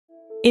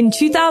In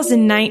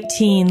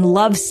 2019,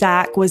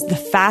 Lovesac was the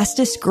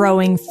fastest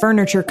growing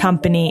furniture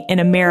company in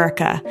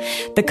America.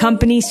 The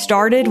company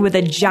started with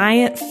a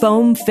giant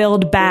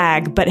foam-filled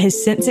bag, but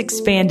has since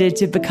expanded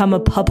to become a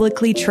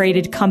publicly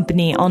traded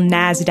company on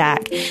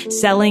NASDAQ,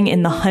 selling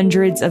in the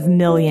hundreds of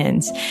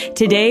millions.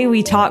 Today,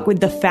 we talk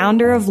with the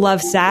founder of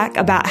Lovesac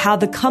about how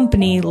the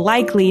company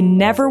likely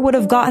never would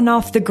have gotten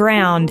off the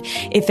ground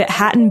if it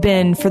hadn't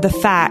been for the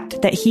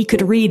fact that he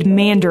could read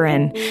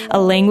Mandarin, a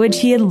language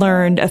he had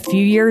learned a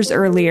few years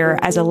earlier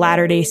as a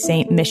Latter-day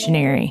Saint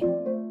missionary.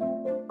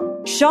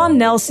 Shawn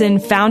Nelson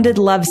founded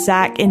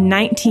Lovesac in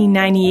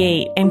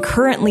 1998 and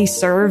currently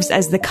serves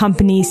as the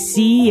company's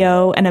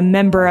CEO and a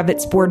member of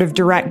its board of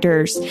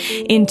directors.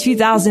 In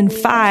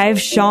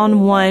 2005, Shawn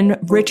won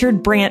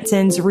Richard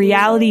Branson's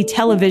reality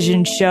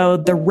television show,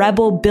 The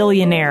Rebel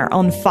Billionaire,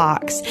 on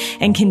Fox,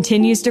 and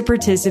continues to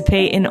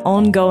participate in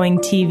ongoing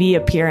TV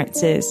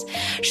appearances.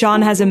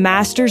 Shawn has a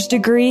master's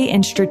degree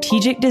in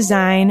strategic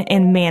design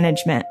and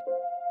management.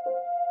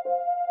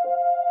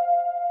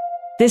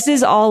 This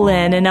is All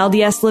In, an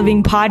LDS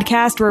Living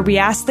podcast where we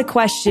ask the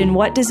question,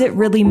 what does it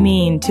really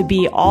mean to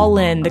be all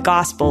in the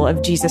gospel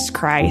of Jesus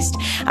Christ?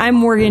 I'm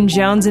Morgan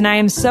Jones, and I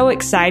am so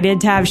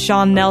excited to have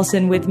Shawn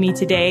Nelson with me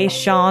today.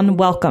 Shawn,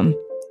 welcome.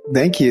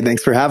 Thank you.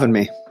 Thanks for having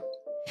me.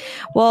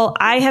 Well,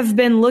 I have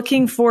been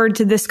looking forward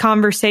to this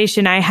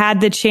conversation. I had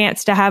the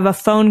chance to have a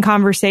phone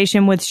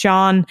conversation with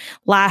Shawn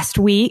last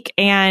week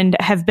and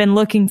have been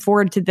looking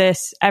forward to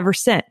this ever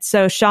since.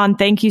 So, Shawn,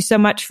 thank you so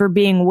much for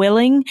being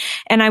willing.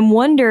 And I'm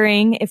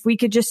wondering if we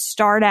could just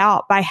start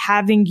out by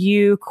having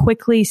you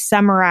quickly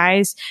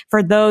summarize,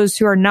 for those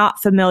who are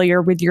not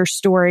familiar with your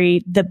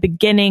story, the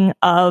beginning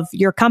of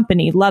your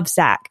company,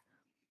 Lovesac.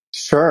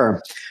 Sure.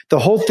 The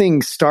whole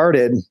thing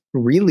started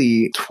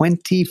really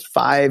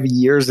 25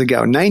 years ago.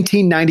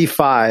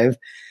 1995,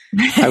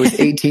 I was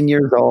 18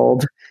 years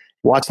old,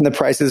 watching The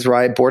Price is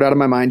Right, bored out of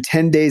my mind,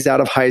 10 days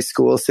out of high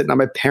school, sitting on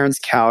my parents'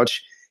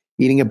 couch,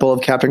 eating a bowl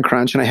of Captain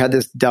Crunch. And I had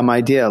this dumb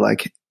idea,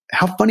 like,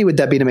 how funny would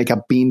that be to make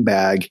a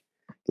beanbag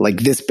like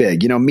this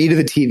big, me to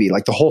the TV,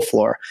 like the whole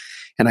floor.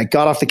 And I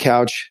got off the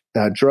couch,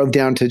 drove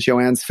down to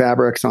Joann's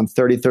Fabrics on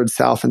 33rd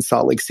South in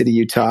Salt Lake City,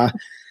 Utah,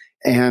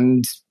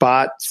 and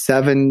bought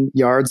 7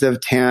 yards of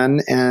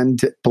tan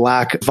and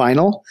black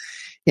vinyl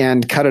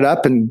and cut it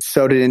up and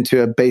sewed it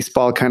into a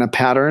baseball kind of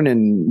pattern.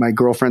 And my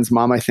girlfriend's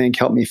mom, I think,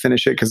 helped me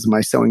finish it because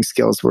my sewing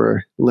skills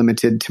were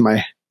limited to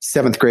my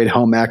 7th grade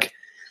home ec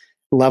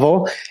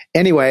level.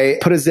 Anyway,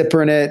 put a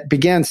zipper in it,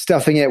 began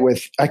stuffing it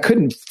with, I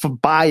couldn't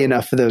buy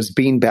enough of those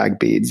beanbag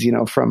beads,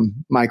 from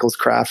Michael's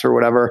Crafts or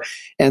whatever.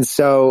 And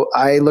so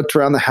I looked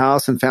around the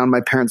house and found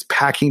my parents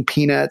packing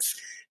peanuts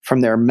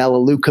from their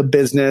Melaleuca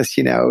business,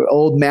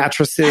 old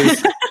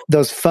mattresses,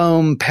 those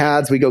foam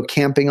pads we go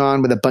camping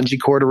on with a bungee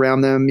cord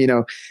around them,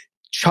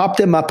 chop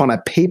them up on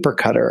a paper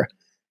cutter,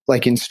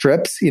 like in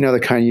strips, the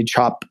kind you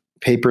chop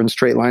paper in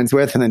straight lines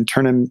with, and then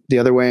turn them the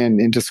other way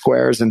and into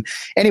squares. And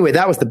anyway,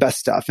 that was the best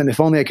stuff. And if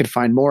only I could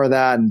find more of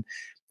that, and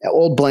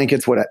old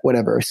blankets,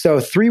 whatever.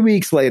 So 3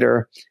 weeks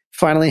later,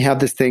 finally have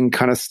this thing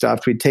kind of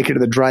stuffed. We'd take it to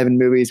the drive-in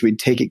movies. We'd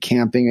take it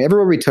camping.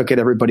 Everywhere we took it,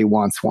 everybody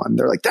wants one.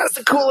 They're like, that's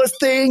the coolest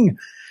thing.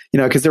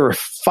 Because there were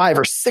 5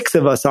 or 6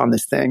 of us on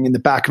this thing in the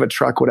back of a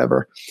truck,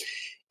 whatever.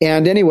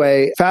 And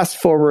anyway,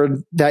 fast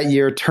forward that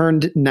year,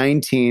 turned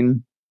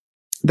 19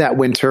 that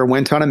winter,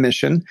 went on a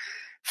mission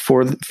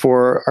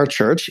for our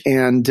church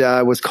and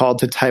was called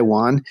to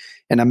Taiwan.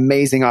 An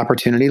amazing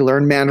opportunity,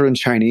 learned Mandarin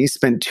Chinese,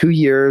 spent 2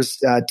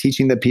 years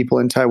teaching the people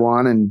in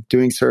Taiwan and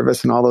doing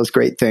service and all those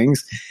great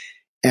things,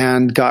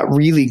 and got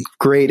really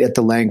great at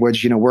the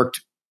language,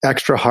 worked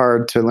extra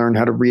hard to learn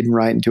how to read and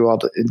write and do all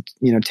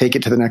the, take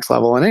it to the next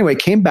level. And anyway,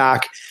 came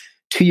back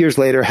 2 years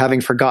later,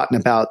 having forgotten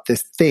about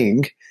this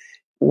thing.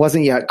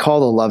 Wasn't yet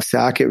called a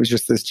Lovesac. It was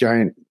just this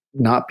giant,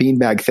 not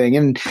beanbag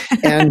thing.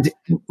 And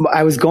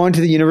I was going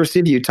to the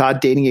University of Utah,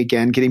 dating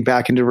again, getting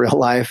back into real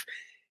life.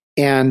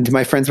 And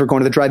my friends were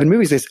going to the drive-in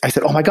movies. I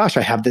said, oh my gosh,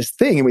 I have this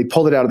thing. And we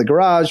pulled it out of the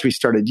garage. We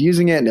started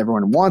using it and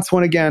everyone wants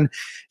one again.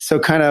 So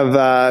kind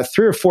of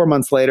 3 or 4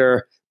 months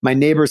later, my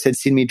neighbors had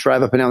seen me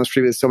drive up and down the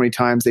street with it so many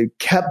times. They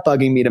kept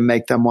bugging me to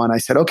make them one. I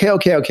said, okay,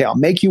 I'll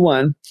make you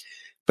one.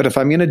 But if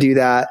I'm going to do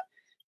that,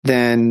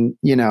 then,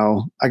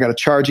 I got to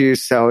charge you.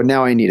 So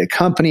now I need a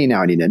company.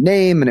 Now I need a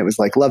name. And it was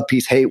like Love,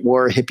 Peace, Hate,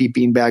 War, Hippie,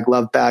 Beanbag,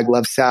 Love Bag,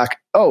 Love Sack.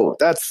 Oh,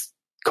 that's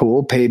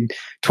cool. Paid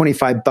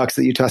 $25 at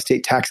the Utah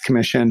State Tax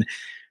Commission.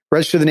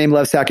 Registered the name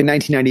Lovesac in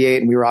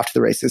 1998, and we were off to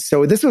the races.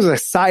 So this was a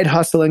side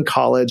hustle in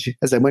college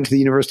as I went to the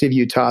University of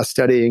Utah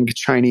studying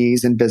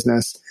Chinese and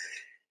business.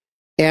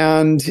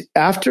 And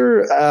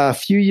after a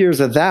few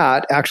years of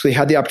that, actually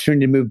had the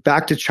opportunity to move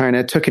back to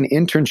China, took an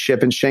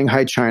internship in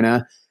Shanghai,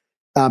 China,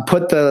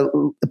 put the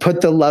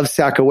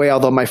Lovesac away,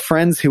 although my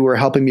friends who were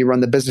helping me run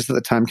the business at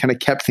the time kind of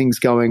kept things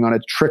going on a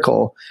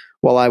trickle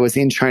while I was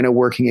in China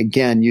working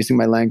again, using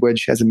my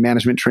language as a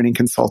management training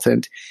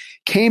consultant.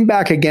 Came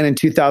back again in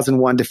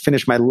 2001 to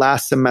finish my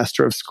last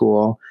semester of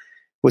school.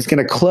 Was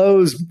going to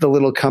close the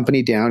little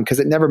company down because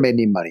it never made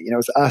any money. It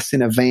was us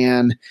in a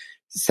van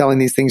selling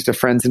these things to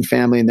friends and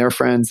family and their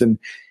friends. And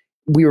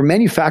we were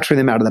manufacturing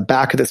them out of the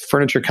back of this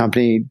furniture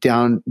company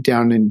down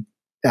in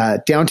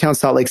downtown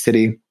Salt Lake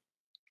City,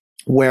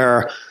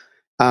 where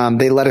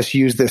they let us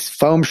use this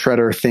foam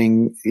shredder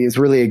thing. It's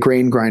really a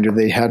grain grinder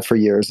they had for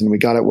years, and we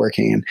got it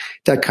working, and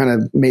that kind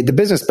of made the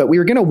business. But we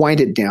were going to wind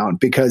it down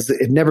because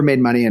it never made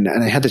money, and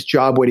I had this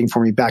job waiting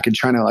for me back in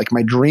China, like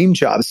my dream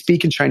job,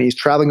 speaking Chinese,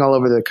 traveling all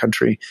over the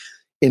country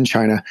in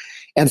China.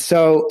 And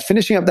so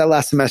finishing up that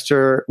last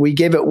semester, we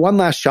gave it one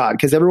last shot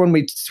because everyone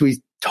we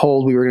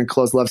told we were going to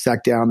close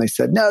Lovesac down, they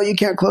said, no, you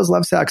can't close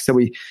Lovesac. So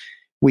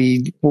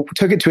we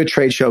took it to a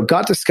trade show,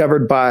 got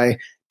discovered by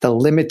the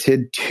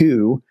Limited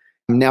 2,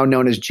 now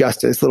known as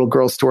Justice, little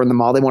girl store in the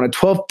mall. They wanted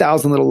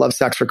 12,000 little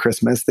Lovesacks for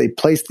Christmas. They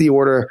placed the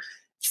order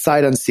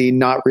sight unseen,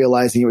 not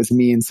realizing it was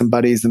me and some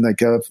buddies in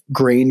like a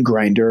grain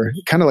grinder,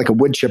 kind of like a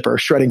wood chipper,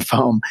 shredding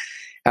foam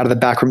out of the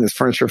back room of this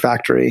furniture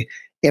factory.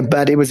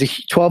 But it was a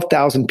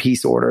 12,000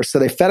 piece order. So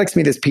they FedExed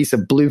me this piece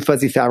of blue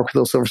fuzzy fabric with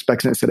little silver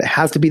specks in it. Said it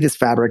has to be this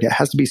fabric. It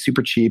has to be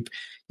super cheap,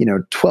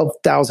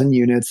 12,000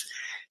 units.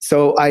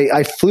 So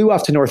I flew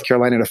off to North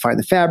Carolina to find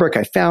the fabric.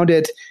 I found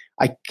it.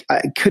 I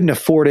couldn't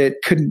afford it,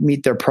 couldn't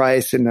meet their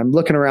price. And I'm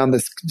looking around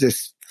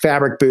this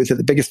fabric booth at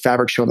the biggest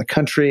fabric show in the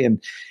country.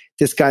 And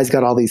this guy's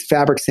got all these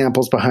fabric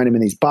samples behind him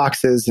in these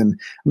boxes. And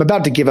I'm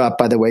about to give up,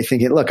 by the way,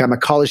 thinking, look, I'm a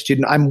college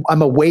student.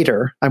 I'm a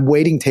waiter. I'm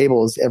waiting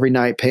tables every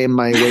night, paying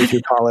my way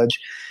through college.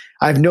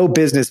 I have no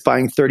business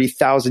buying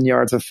 30,000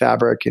 yards of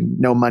fabric and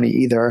no money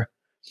either.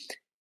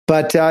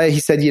 But he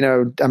said,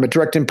 I'm a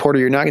direct importer.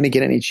 You're not going to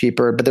get any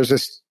cheaper. But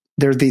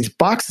there are these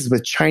boxes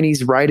with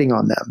Chinese writing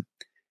on them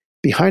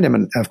behind him.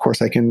 And of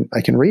course I can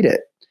read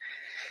it.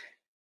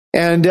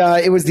 And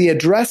it was the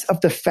address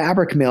of the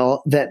fabric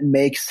mill that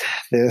makes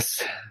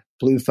this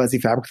blue fuzzy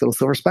fabric with little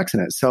silver specks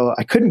in it. So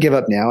I couldn't give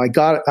up now. I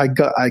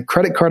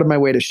credit carded my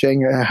way to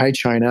Shanghai,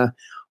 China,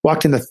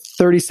 walked in the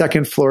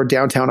 32nd floor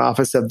downtown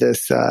office of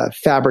this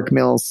fabric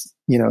mill's,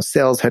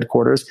 sales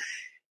headquarters.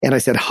 And I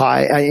said,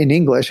 hi, in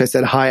English. I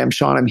said, hi, I'm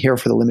Shawn. I'm here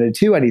for the Limited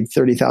 2. I need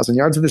 30,000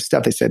 yards of this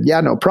stuff. They said,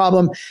 yeah, no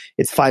problem.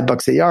 It's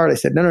 $5 a yard. I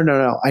said,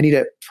 no. I need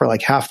it for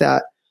like half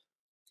that.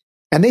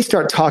 And they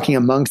start talking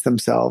amongst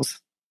themselves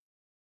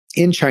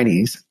in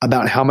Chinese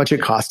about how much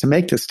it costs to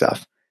make this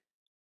stuff.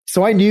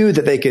 So I knew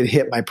that they could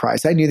hit my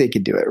price. I knew they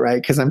could do it, right?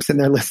 Because I'm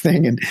sitting there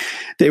listening and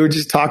they would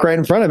just talk right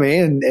in front of me.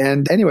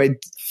 And anyway,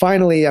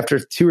 finally, after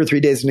 2 or 3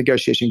 days of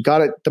negotiation,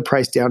 got the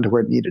price down to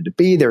where it needed to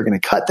be. They were going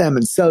to cut them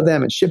and sew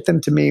them and ship them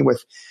to me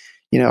with,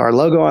 our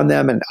logo on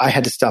them. And I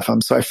had to stuff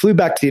them. So I flew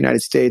back to the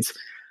United States,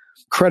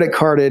 credit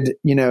carded,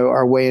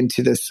 our way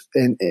into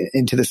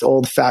this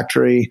old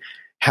factory,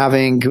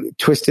 having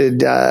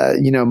twisted,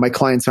 my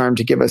client's arm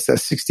to give us a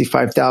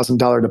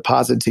 $65,000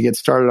 deposit to get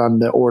started on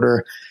the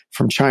order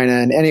from China.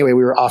 And anyway,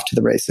 we were off to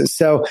the races.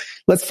 So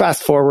let's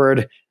fast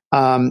forward.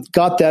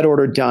 Got that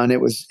order done.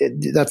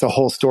 That's a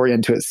whole story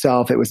unto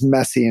itself. It was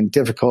messy and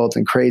difficult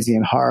and crazy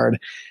and hard.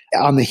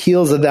 On the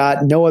heels of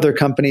that, no other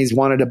companies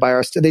wanted to buy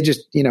our stuff. They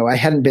just, I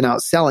hadn't been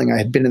out selling. I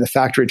had been in the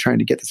factory trying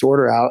to get this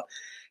order out.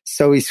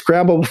 So we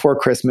scrambled before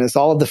Christmas.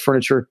 All of the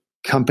furniture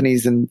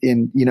companies in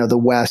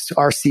the West,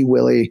 RC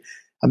Willey,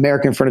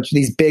 American Furniture,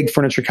 these big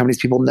furniture companies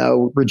people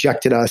know,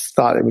 rejected us,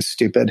 thought it was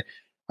stupid.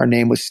 Our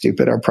name was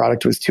stupid. Our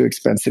product was too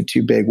expensive,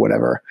 too big,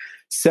 whatever.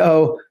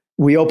 So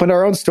we opened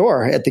our own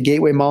store at the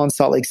Gateway Mall in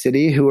Salt Lake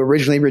City, who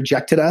originally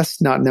rejected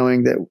us, not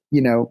knowing that,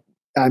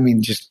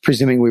 just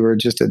presuming we were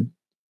just a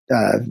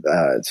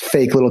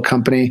fake little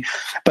company.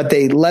 But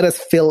they let us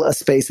fill a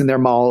space in their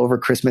mall over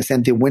Christmas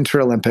and the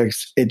Winter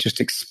Olympics. It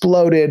just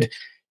exploded.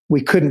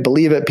 We couldn't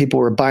believe it. People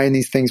were buying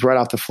these things right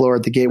off the floor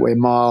at the Gateway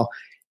Mall.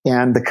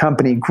 And the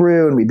company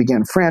grew and we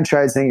began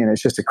franchising. And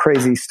it's just a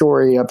crazy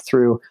story up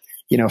through,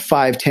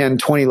 5, 10,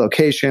 20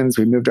 locations.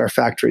 We moved our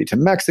factory to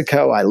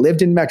Mexico. I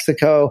lived in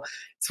Mexico.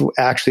 So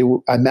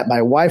actually, I met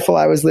my wife while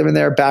I was living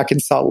there back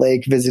in Salt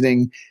Lake,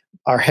 visiting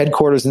our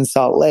headquarters in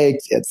Salt Lake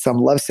at some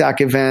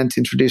Lovesac event,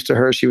 introduced to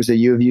her. She was a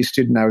U of U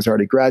student. I was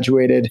already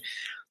graduated.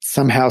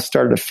 Somehow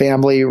started a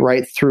family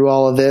right through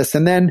all of this.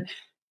 And then,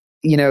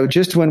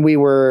 just when we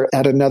were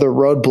at another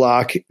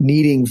roadblock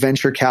needing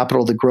venture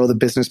capital to grow the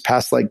business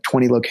past like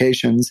 20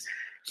 locations,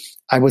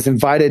 I was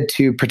invited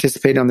to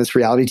participate on this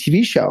reality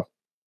TV show.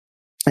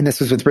 And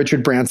this was with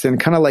Richard Branson,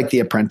 kind of like The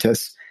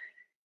Apprentice.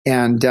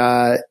 And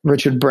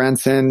Richard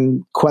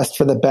Branson, quest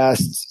for the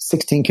best,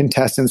 16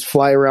 contestants,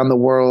 fly around the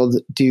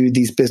world, do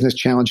these business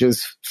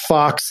challenges,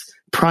 Fox,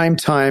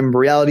 primetime,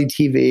 reality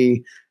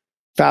TV,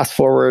 fast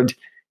forward,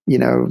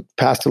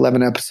 past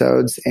 11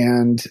 episodes.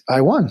 And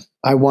I won.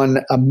 I won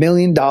 $1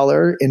 million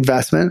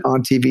investment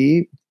on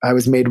TV. I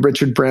was made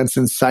Richard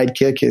Branson's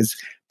sidekick, his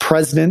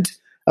president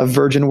of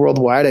Virgin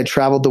Worldwide. I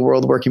traveled the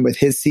world working with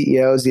his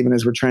CEOs, even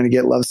as we're trying to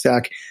get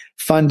Lovesac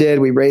funded.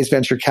 We raised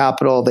venture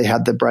capital. They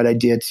had the bright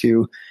idea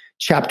to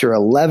Chapter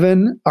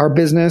 11 our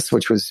business,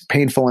 which was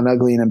painful and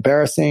ugly and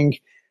embarrassing.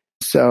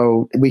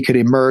 So we could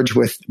emerge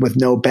with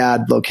no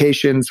bad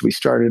locations. We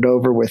started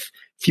over with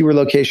fewer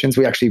locations.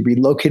 We actually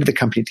relocated the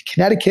company to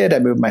Connecticut. I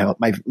moved my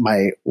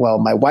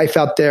wife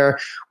out there.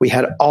 We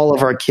had all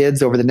of our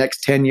kids over the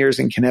next 10 years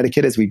in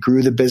Connecticut as we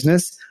grew the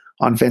business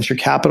on venture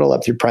capital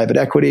up through private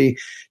equity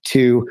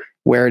to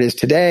where it is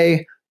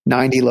today,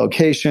 90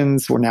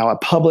 locations. We're now a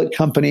public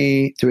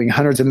company doing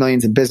hundreds of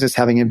millions in business,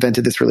 having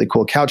invented this really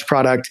cool couch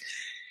product.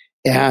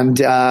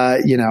 And,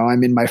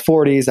 I'm in my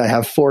 40s. I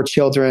have 4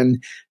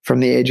 children from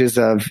the ages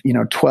of,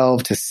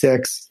 12 to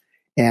 6.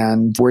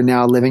 And we're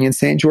now living in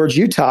St. George,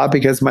 Utah,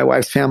 because my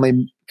wife's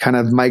family kind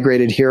of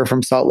migrated here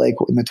from Salt Lake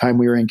in the time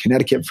we were in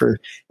Connecticut for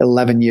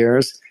 11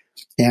 years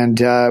and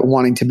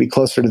wanting to be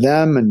closer to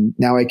them. And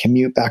now I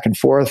commute back and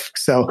forth.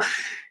 So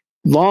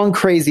long,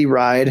 crazy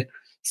ride.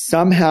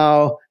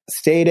 Somehow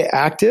stayed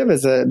active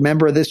as a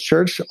member of this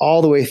church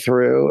all the way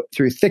through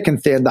thick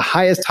and thin, the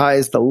highest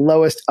highs, the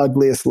lowest,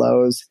 ugliest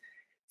lows.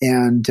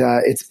 And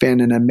it's been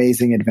an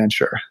amazing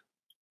adventure.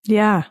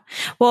 Yeah.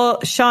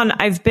 Well, Shawn,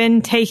 I've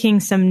been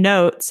taking some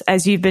notes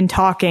as you've been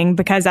talking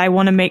because I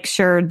want to make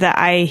sure that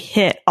I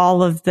hit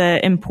all of the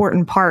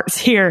important parts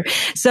here.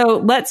 So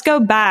let's go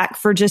back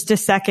for just a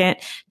second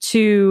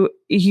to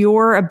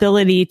your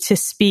ability to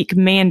speak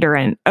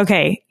Mandarin.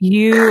 Okay.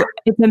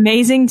 It's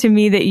amazing to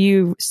me that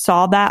you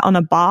saw that on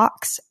a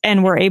box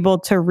and were able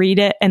to read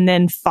it and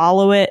then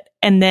follow it.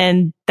 And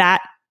then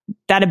that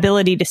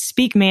ability to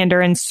speak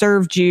Mandarin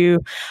served you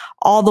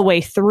all the way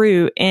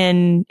through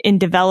in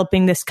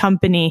developing this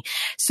company.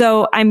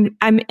 So I'm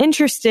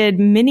interested.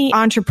 Many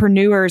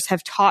entrepreneurs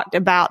have talked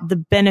about the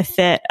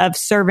benefit of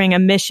serving a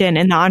mission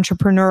in the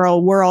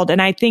entrepreneurial world.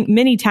 And I think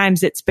many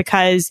times it's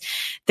because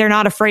they're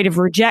not afraid of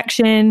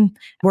rejection.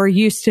 We're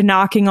used to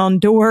knocking on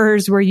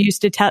doors. We're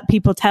used to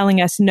people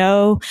telling us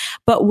no.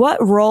 But what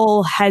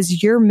role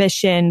has your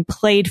mission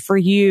played for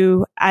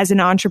you as an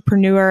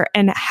entrepreneur,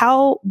 and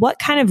what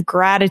kind of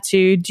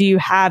gratitude do you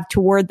have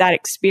toward that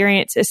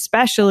experience,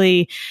 especially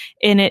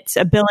in its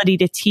ability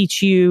to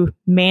teach you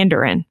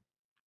Mandarin?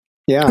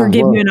 Or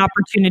give you an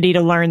opportunity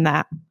to learn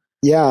that?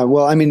 Yeah.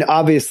 Well, I mean,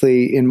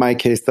 obviously in my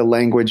case, the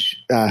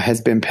language has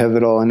been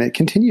pivotal and it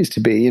continues to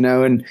be,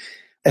 and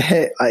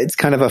it's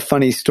kind of a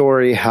funny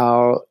story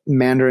how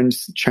Mandarin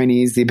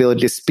Chinese, the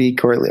ability to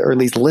speak or at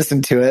least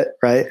listen to it,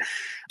 right,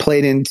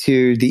 played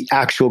into the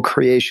actual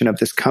creation of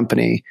this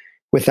company.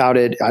 Without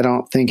it, I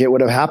don't think it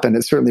would have happened.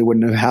 It certainly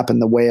wouldn't have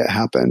happened the way it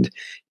happened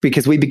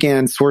because we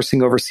began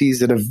sourcing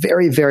overseas at a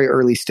very, very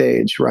early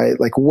stage, right?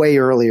 Like way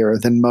earlier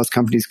than most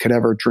companies could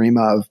ever dream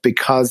of.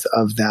 Because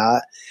of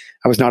that,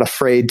 I was not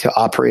afraid to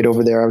operate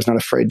over there. I was not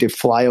afraid to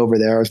fly over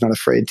there. I was not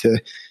afraid to,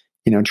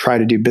 try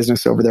to do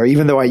business over there,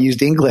 even though I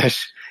used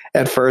English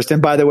at first.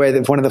 And by the way,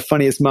 one of the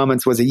funniest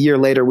moments was a year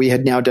later, we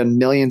had now done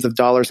millions of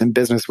dollars in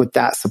business with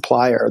that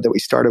supplier that we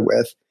started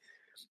with.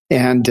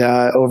 And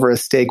over a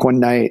steak one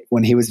night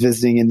when he was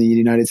visiting in the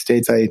United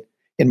States, I,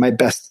 in my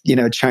best,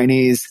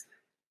 Chinese,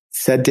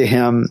 said to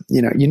him,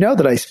 you know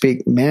that I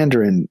speak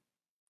Mandarin,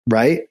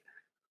 right?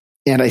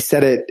 And I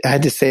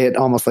had to say it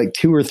almost like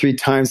 2 or 3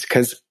 times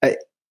because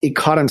it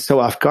caught him so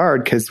off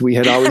guard because we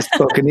had always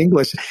spoken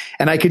English.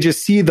 And I could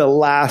just see the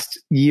last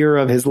year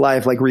of his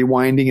life, like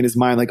rewinding in his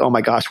mind, like, oh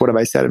my gosh, what have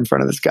I said in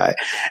front of this guy?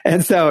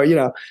 And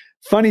so,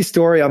 funny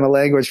story on the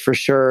language for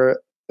sure.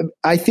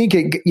 I think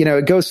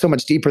it goes so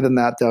much deeper than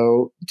that,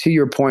 though. To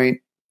your point,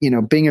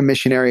 being a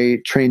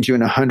missionary trains you in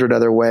 100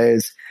 other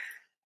ways.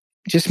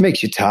 Just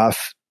makes you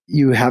tough.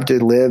 You have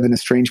to live in a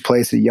strange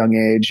place at a young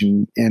age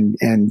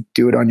and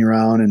do it on your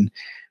own. And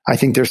I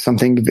think there's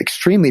something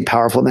extremely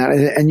powerful in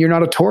that. And you're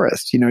not a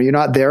tourist. You're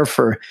not there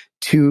for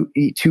 2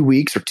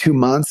 weeks or 2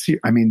 months.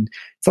 I mean,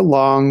 it's a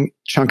long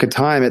chunk of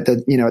time. At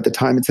the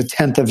time, it's a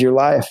 10th of your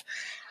life.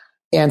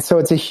 And so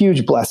it's a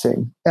huge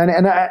blessing. And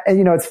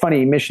it's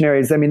funny,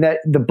 missionaries, I mean, that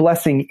the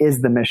blessing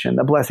is the mission.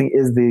 The blessing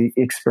is the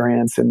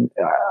experience. And,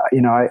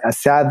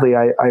 sadly,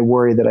 I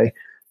worry that I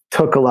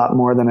took a lot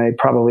more than I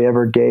probably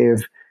ever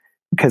gave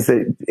because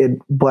it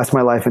blessed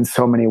my life in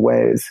so many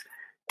ways,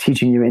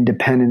 teaching you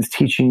independence,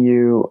 teaching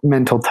you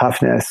mental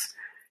toughness,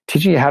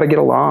 teaching you how to get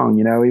along,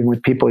 even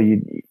with people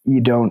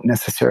you don't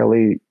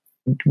necessarily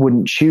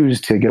wouldn't choose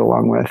to get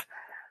along with.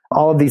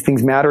 All of these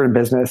things matter in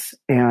business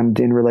and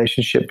in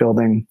relationship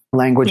building,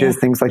 languages,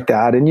 things like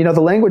that. And,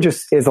 the language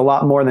is a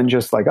lot more than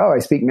just like, oh, I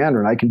speak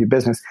Mandarin, I can do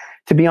business.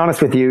 To be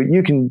honest with you,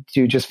 you can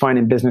do just fine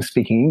in business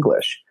speaking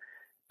English,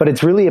 but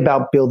it's really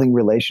about building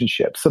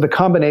relationships. So the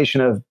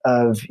combination of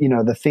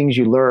the things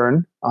you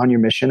learn on your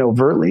mission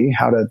overtly,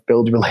 how to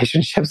build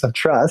relationships of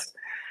trust,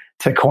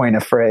 to coin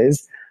a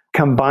phrase,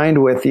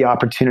 combined with the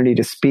opportunity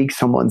to speak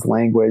someone's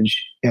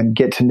language and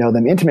get to know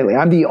them intimately.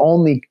 I'm the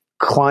only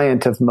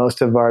client of most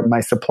of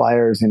my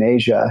suppliers in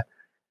Asia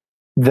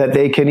that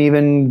they can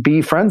even be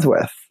friends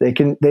with.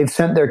 They've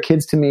sent their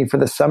kids to me for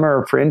the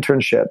summer for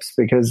internships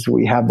because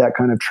we have that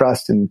kind of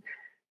trust, and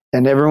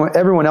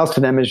everyone else to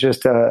them is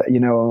just a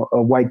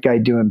white guy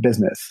doing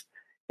business.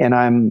 And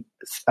I'm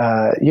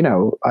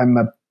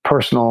a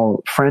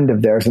personal friend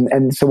of theirs.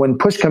 And so when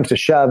push comes to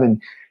shove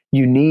and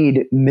you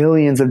need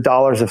millions of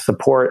dollars of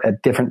support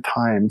at different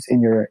times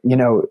in your,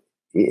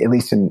 at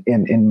least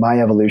in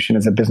my evolution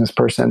as a business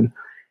person,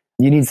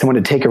 you need someone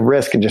to take a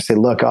risk and just say,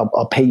 look,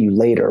 I'll pay you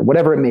later,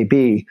 whatever it may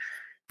be.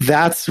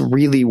 That's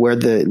really where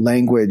the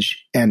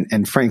language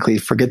and frankly,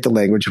 forget the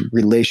language,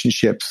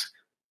 relationships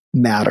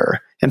matter.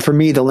 And for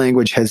me, the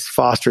language has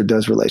fostered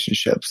those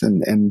relationships,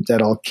 and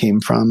that all came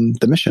from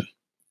the mission.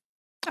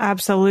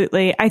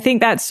 Absolutely. I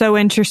think that's so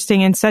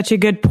interesting and such a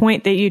good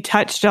point that you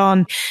touched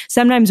on.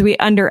 Sometimes we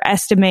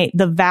underestimate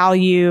the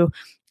value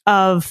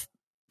of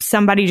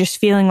somebody just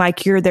feeling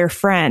like you're their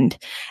friend,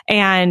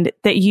 and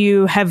that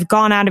you have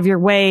gone out of your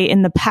way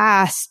in the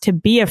past to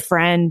be a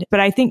friend. But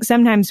I think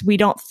sometimes we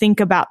don't think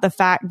about the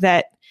fact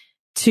that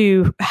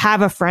to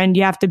have a friend,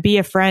 you have to be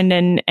a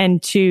friend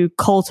and to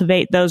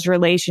cultivate those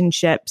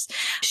relationships.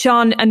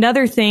 Shawn,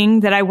 another thing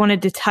that I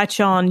wanted to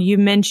touch on, you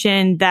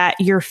mentioned that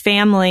your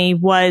family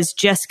was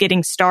just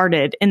getting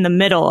started in the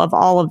middle of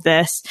all of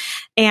this.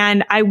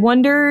 And I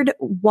wondered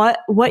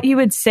what you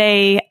would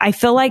say. I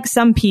feel like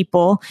some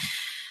people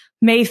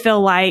may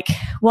feel like,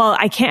 well,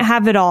 I can't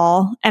have it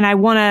all, and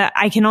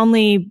I can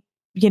only,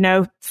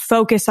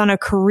 focus on a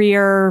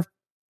career.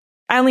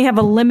 I only have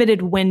a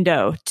limited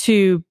window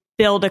to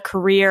build a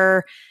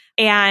career.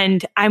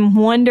 And I'm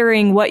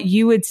wondering what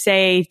you would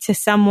say to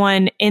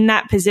someone in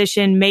that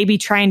position, maybe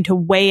trying to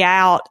weigh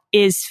out,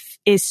 is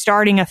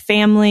starting a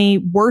family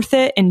worth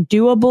it and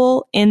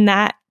doable in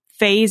that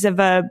phase of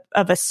a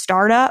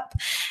startup?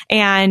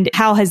 And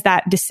how has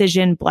that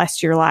decision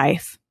blessed your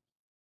life?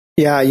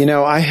 Yeah,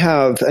 I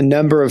have a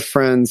number of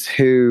friends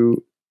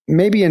who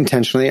maybe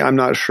intentionally, I'm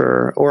not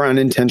sure, or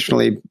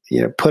unintentionally,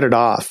 put it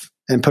off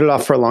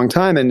for a long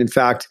time. And in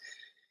fact,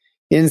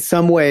 in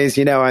some ways,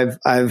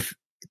 I've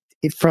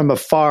from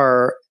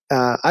afar,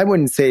 I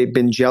wouldn't say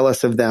been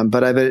jealous of them,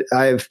 but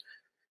I've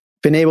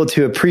been able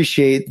to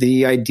appreciate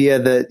the idea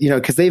that,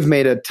 because they've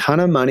made a ton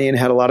of money and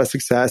had a lot of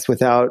success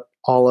without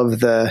all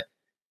of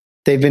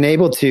they've been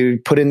able to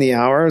put in the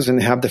hours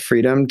and have the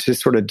freedom to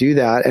sort of do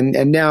that.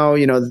 And now,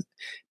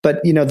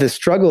 but the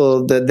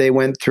struggle that they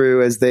went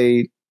through as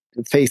they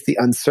faced the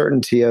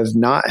uncertainty of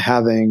not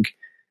having,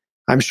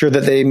 I'm sure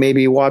that they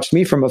maybe watched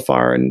me from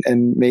afar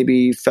and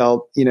maybe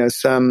felt,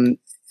 some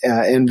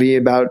envy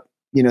about,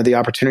 the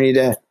opportunity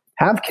to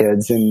have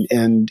kids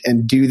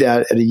and do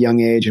that at a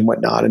young age and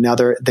whatnot. And now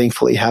they're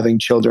thankfully having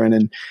children,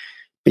 and,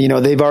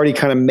 they've already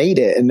kind of made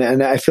it.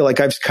 And I feel like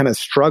I've kind of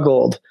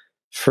struggled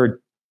for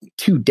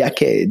 2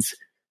 decades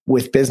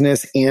with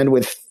business and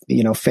with,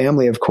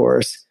 family, of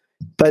course,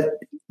 but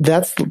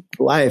that's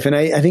life. And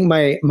I think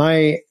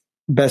my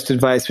best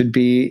advice would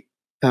be,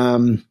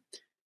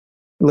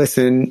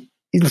 listen.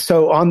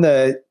 So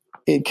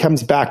it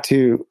comes back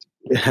to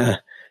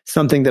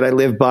something that I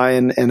live by,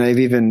 and I've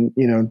even,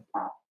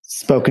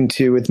 spoken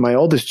to with my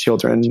oldest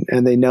children,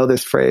 and they know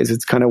this phrase.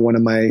 It's kind of one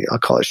of my, I'll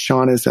call it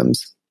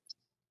Shawnisms.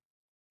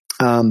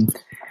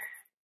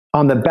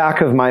 On the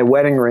back of my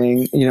wedding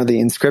ring, the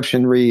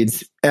inscription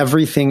reads,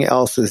 "Everything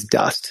else is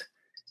dust."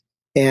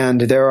 And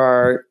there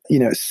are,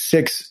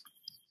 6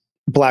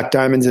 black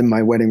diamonds in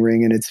my wedding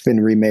ring, and it's been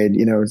remade,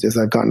 as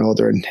I've gotten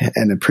older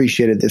and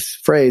appreciated this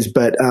phrase.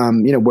 But,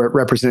 where it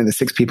represented the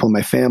 6 people in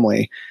my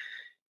family,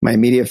 my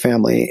immediate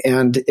family.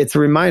 And it's a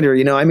reminder,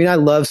 I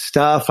love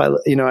stuff. I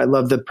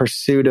love the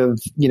pursuit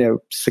of,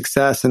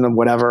 success and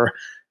whatever,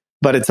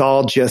 but it's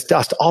all just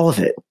dust, all of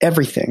it,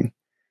 everything.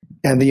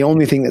 And the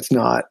only thing that's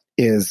not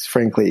is,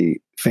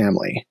 frankly,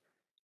 family.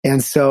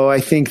 And so I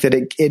think that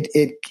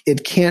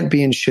it can't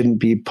be and shouldn't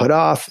be put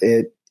off.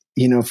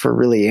 For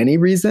really any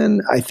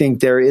reason. I think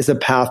there is a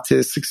path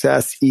to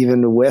success,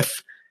 even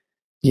with,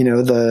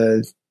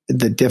 the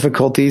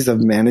difficulties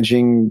of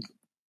managing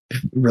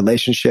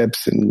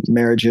relationships and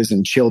marriages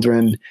and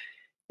children.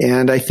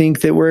 And I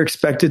think that we're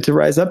expected to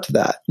rise up to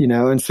that,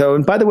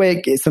 and by the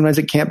way, sometimes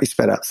it can't be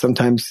sped up.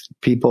 Sometimes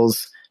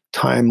people's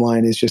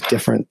timeline is just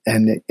different,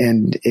 and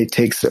it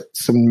takes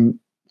some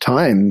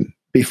time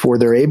before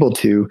they're able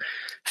to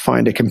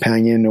find a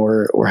companion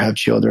or have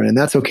children. And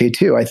that's okay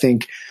too, I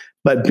think.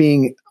 But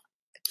being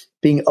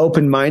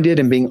open-minded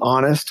and being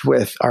honest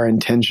with our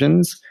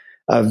intentions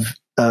of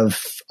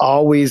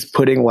always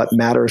putting what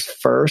matters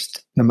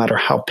first, no matter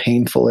how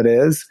painful it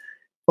is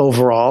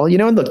overall,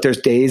 and look, there's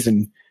days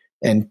and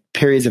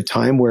periods of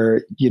time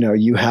where,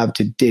 you have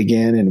to dig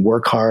in and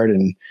work hard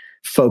and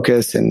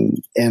focus.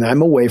 And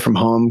I'm away from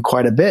home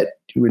quite a bit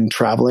when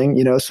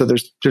traveling, so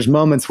there's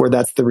moments where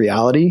that's the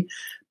reality.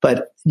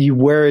 But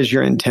where is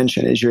your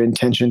intention? Is your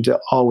intention to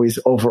always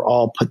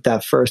overall put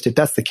that first? If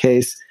that's the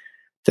case,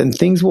 then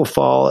things will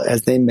fall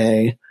as they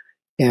may,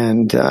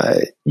 and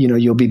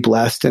you'll be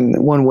blessed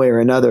in one way or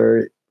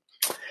another.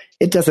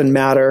 It doesn't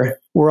matter.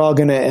 We're all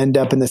going to end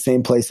up in the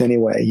same place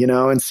anyway,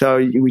 and so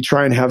we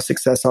try and have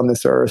success on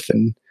this earth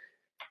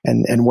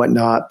and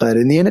whatnot, but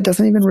in the end, it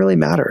doesn't even really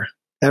matter.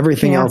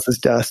 Everything else is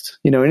dust,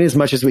 in as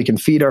much as we can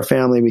feed our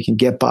family, we can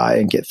get by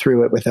and get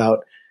through it without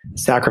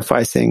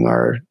sacrificing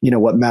our,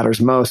 what matters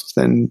most,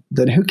 then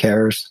who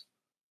cares?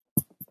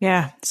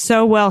 Yeah,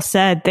 so well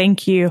said.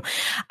 Thank you.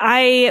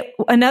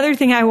 Another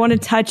thing I want to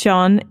touch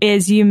on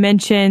is you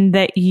mentioned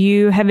that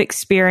you have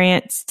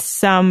experienced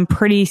some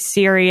pretty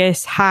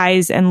serious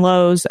highs and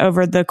lows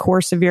over the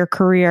course of your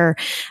career.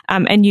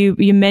 And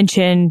you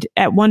mentioned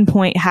at one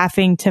point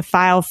having to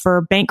file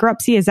for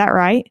bankruptcy. Is that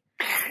right?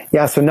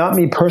 Yeah. So not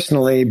me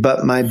personally,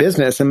 but my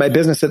business, and my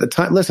business at the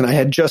time, listen, I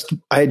had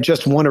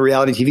just won a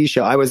reality TV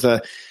show. I was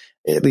at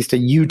least a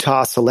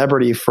Utah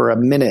celebrity for a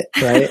minute.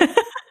 Right.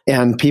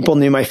 And people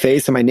knew my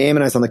face and my name,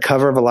 and I was on the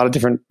cover of a lot of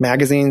different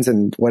magazines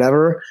and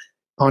whatever,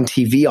 on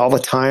TV all the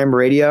time,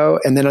 radio.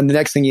 And then on the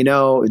next thing you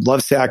know,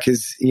 Lovesac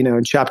is,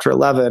 in chapter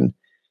 11.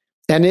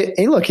 And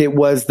it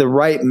was the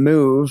right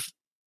move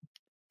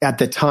at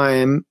the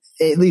time,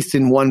 at least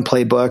in one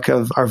playbook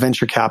of our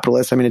venture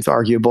capitalists. I mean, it's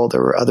arguable.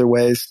 There were other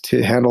ways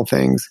to handle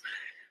things,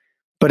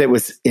 but it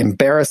was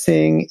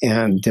embarrassing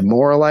and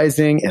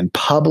demoralizing and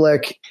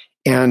public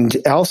and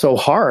also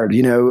hard.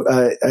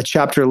 A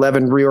chapter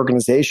 11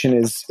 reorganization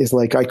is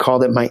like, I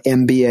called it my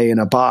MBA in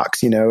a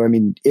box. I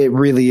mean, it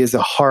really is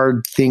a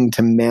hard thing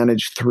to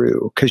manage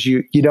through, because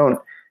you don't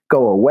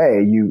go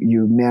away.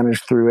 You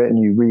manage through it, and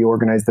you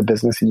reorganize the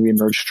business, and you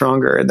emerge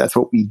stronger. And that's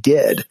what we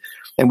did.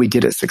 And we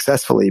did it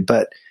successfully.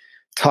 But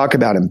talk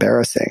about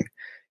embarrassing.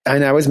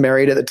 And I was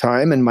married at the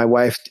time, and my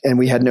wife, and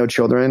we had no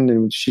children,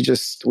 and we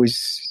just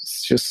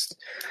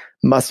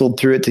muscled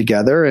through it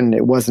together. And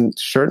it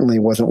certainly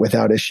wasn't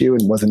without issue,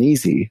 and wasn't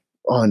easy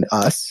on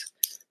us,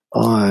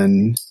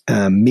 on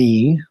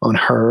me, on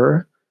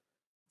her.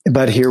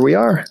 But here we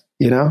are,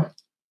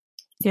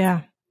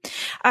 Yeah.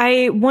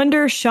 I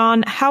wonder,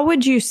 Shawn, how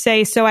would you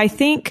say, so I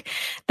think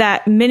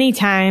that many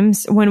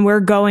times when we're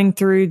going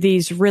through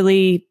these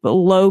really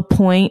low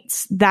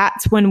points,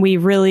 that's when we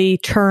really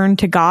turn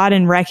to God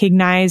and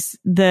recognize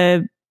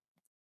the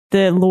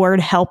Lord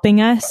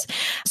helping us.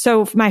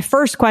 So my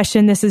first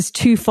question, this is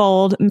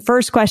twofold.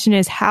 First question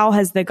is, how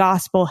has the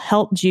gospel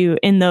helped you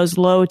in those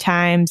low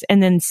times?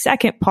 And then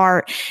second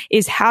part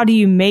is, how do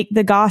you make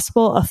the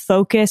gospel a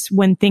focus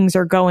when things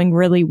are going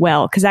really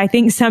well? Because I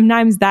think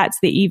sometimes that's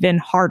the even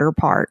harder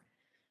part.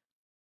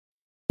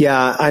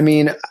 Yeah. I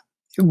mean,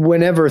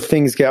 whenever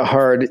things get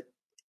hard,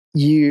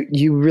 you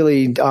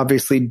really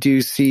obviously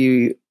do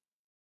see,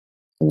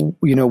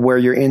 where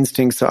your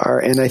instincts are.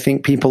 And I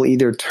think people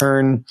either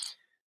turn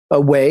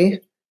away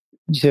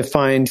to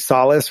find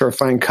solace or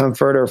find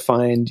comfort or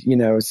find,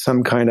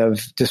 some kind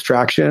of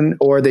distraction,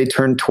 or they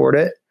turn toward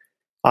it.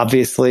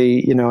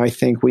 Obviously, I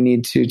think we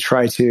need to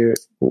try to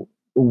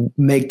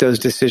make those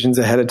decisions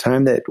ahead of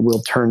time that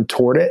will turn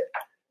toward it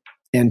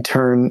and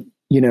turn,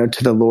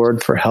 to the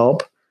Lord for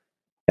help,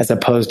 as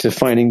opposed to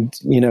finding,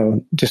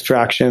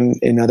 distraction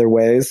in other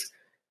ways,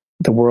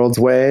 the world's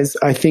ways.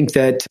 I think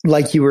that,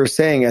 like you were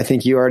saying, I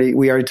think we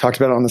already talked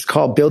about it on this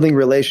call, building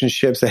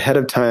relationships ahead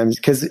of time,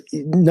 because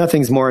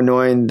nothing's more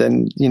annoying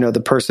than,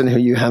 the person who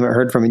you haven't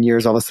heard from in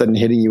years all of a sudden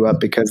hitting you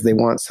up because they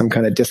want some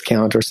kind of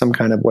discount or some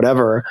kind of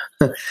whatever.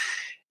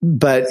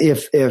 But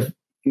if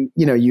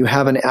you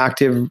have an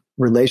active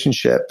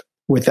relationship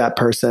with that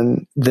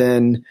person,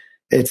 then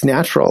it's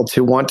natural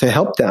to want to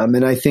help them.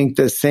 And I think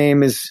the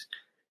same is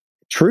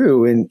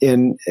true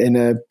in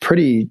a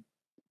pretty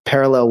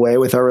parallel way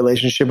with our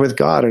relationship with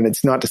God. And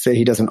it's not to say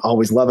he doesn't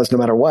always love us no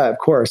matter what, of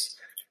course,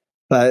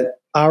 but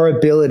our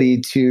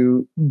ability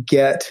to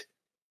get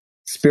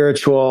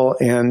spiritual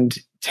and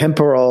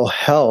temporal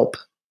help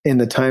in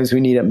the times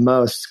we need it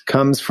most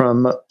comes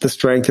from the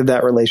strength of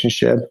that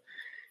relationship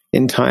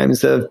in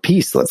times of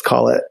peace, let's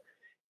call it.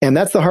 And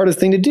that's the hardest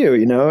thing to do,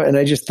 and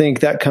I just think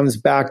that comes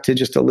back to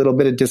just a little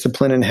bit of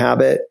discipline and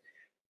habit.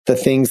 The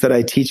things that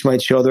I teach my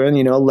children,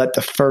 let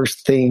the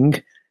first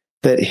thing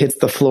that hits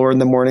the floor in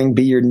the morning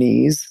be your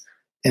knees.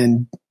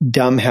 And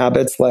dumb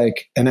habits and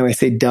when I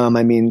say dumb,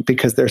 I mean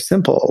because they're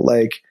simple.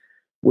 Like,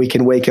 we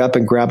can wake up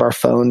and grab our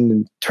phone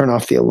and turn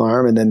off the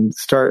alarm and then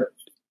start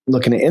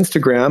looking at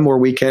Instagram, or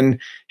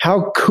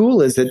how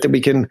cool is it that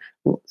we can,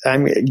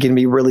 I'm going to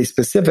be really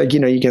specific,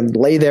 you can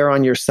lay there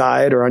on your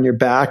side or on your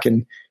back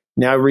and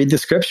now read the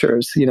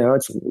scriptures.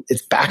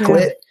 It's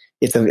backlit.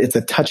 Yeah. It's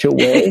a touch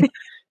away.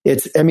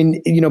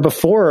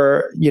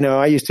 Before,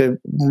 I used to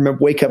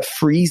wake up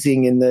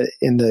freezing in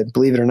the,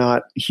 believe it or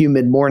not,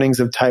 humid mornings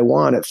of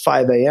Taiwan at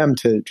 5 a.m.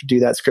 to do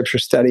that scripture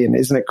study. And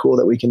isn't it cool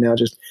that we can now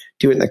just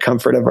do it in the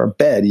comfort of our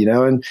bed,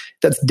 and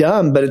that's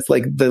dumb, but it's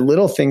like the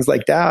little things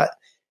like that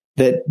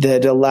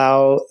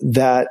allow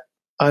that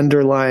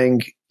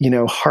underlying,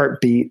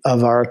 heartbeat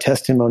of our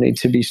testimony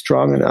to be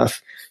strong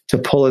enough to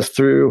pull us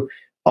through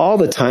all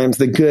the times,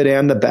 the good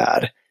and the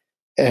bad.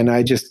 And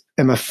I just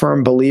am a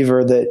firm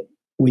believer that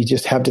we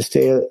just have to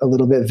stay a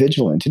little bit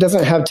vigilant. It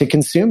doesn't have to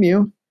consume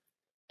you,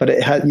 but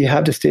you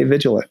have to stay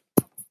vigilant.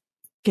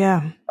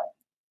 Yeah.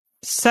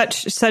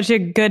 Such a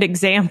good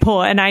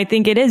example. And I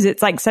think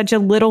it's like such a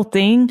little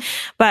thing,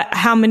 but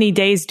how many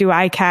days do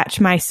I catch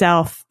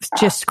myself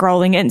just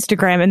scrolling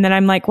Instagram? And then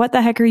I'm like, what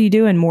the heck are you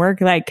doing,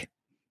 Morg?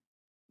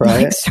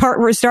 Right.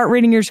 Start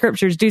reading your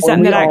scriptures, do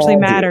something that actually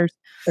matters.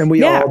 And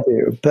we all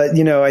do. But,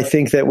 I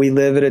think that we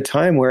live at a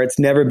time where it's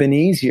never been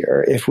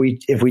easier if we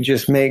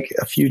just make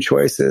a few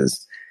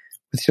choices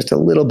with just a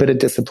little bit of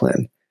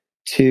discipline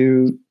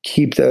to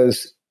keep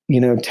those,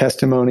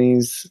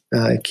 testimonies,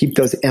 keep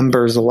those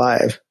embers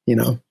alive,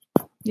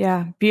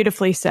 Yeah,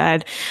 beautifully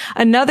said.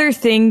 Another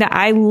thing that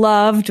I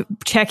loved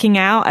checking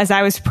out as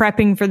I was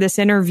prepping for this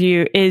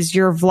interview is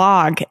your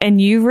vlog. And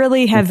you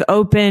really have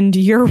opened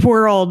your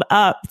world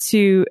up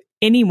to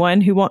anyone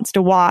who wants to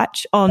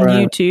watch on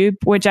YouTube,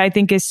 which I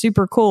think is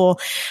super cool.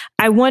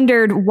 I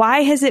wondered,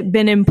 why has it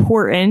been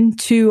important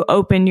to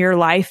open your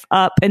life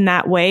up in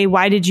that way?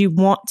 Why did you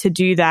want to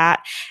do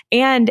that?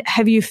 And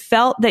have you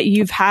felt that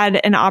you've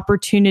had an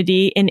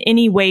opportunity in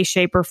any way,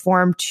 shape, or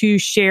form to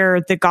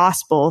share the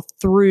gospel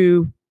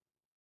through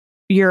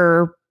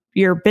your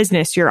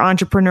business, your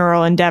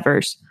entrepreneurial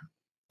endeavors?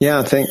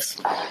 Yeah,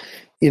 thanks.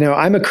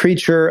 I'm a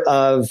creature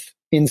of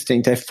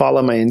instinct. I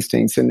follow my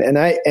instincts. And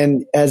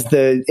as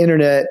the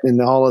internet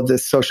and all of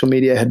this social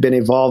media had been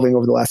evolving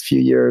over the last few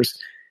years,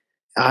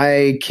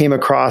 I came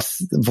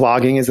across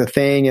vlogging as a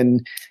thing,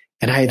 and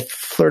I had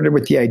flirted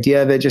with the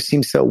idea of it. It just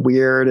seemed so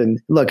weird.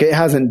 And look, it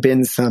hasn't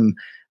been some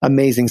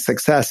amazing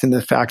success in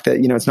the fact that,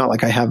 it's not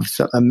like I have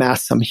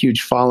amassed some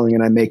huge following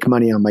and I make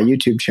money on my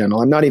YouTube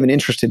channel. I'm not even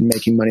interested in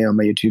making money on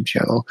my YouTube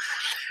channel.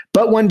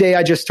 But one day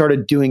I just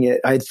started doing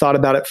it. I had thought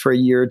about it for a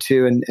year or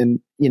two. And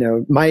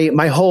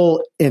my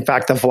whole, in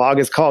fact, the vlog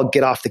is called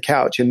Get Off the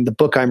Couch. And the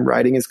book I'm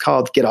writing is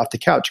called Get Off the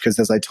Couch. Because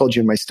as I told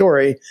you in my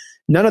story,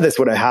 none of this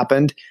would have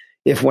happened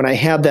if when I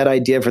had that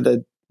idea for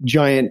the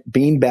giant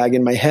beanbag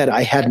in my head,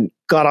 I hadn't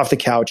got off the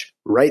couch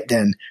right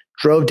then,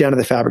 drove down to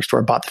the fabric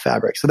store, bought the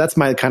fabric. So that's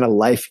my kind of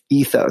life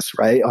ethos,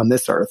 right, on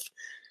this earth.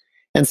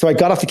 And so I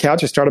got off the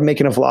couch. I started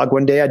making a vlog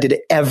one day. I did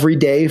it every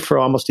day for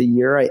almost a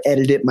year. I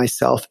edited it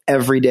myself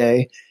every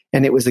day,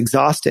 and it was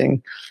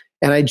exhausting.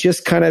 And I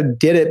just kind of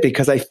did it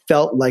because I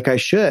felt like I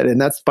should. And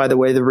that's, by the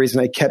way, the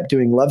reason I kept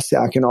doing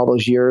Lovesac in all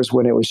those years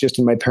when it was just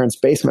in my parents'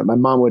 basement. My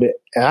mom would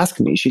ask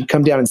me, she'd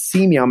come down and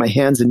see me on my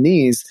hands and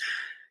knees,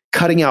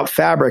 cutting out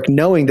fabric,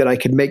 knowing that I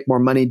could make more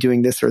money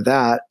doing this or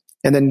that.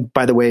 And then,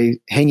 by the way,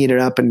 hanging it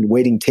up and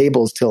waiting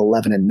tables till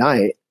 11 at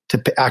night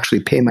to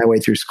actually pay my way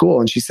through school.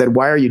 And she said,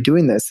 "Why are you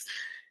doing this?"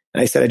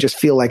 And I said, "I just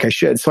feel like I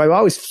should." So I've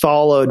always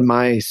followed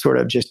my sort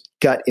of just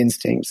gut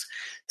instincts.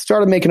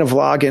 Started making a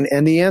vlog.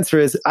 And the answer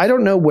is, I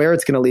don't know where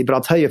it's going to lead, but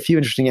I'll tell you a few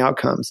interesting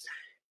outcomes.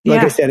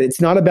 Like I said, it's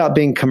not about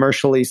being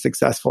commercially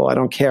successful. I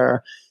don't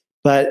care.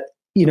 But,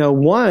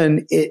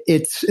 one,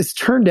 it's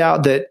turned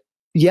out that,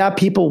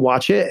 people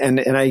watch it. And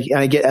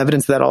I get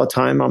evidence of that all the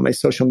time on my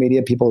social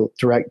media. People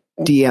direct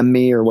DM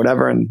me or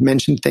whatever and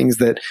mention things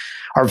that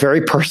are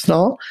very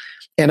personal.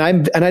 And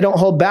I don't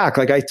hold back.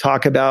 Like, I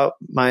talk about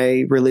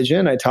my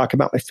religion. I talk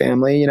about my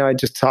family. I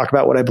just talk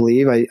about what I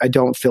believe. I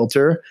don't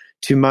filter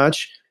too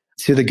much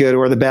to the good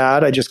or the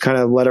bad. I just kind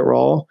of let it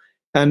roll.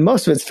 And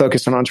most of it's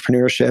focused on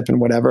entrepreneurship and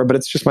whatever, but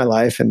it's just my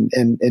life. And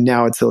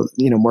now it's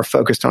more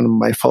focused on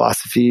my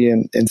philosophy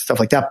and stuff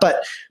like that.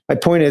 But my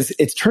point is,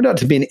 it's turned out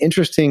to be an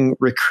interesting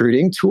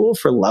recruiting tool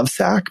for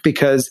Lovesac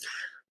because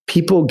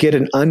people get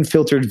an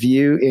unfiltered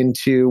view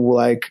into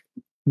like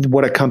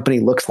what a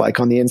company looks like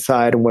on the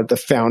inside and what the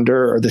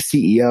founder or the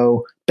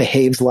CEO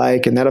behaves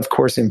like. And that, of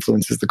course,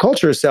 influences the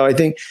culture. So I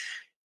think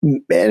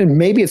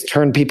maybe it's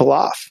turned people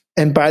off.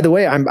 And by the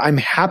way, I'm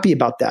happy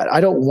about that. I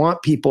don't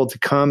want people to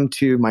come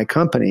to my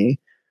company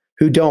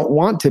who don't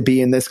want to be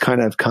in this kind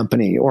of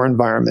company or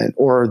environment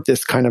or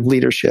this kind of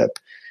leadership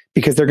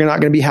because they're not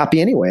going to be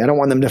happy anyway. I don't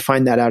want them to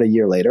find that out a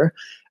year later.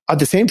 At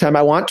the same time,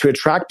 I want to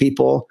attract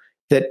people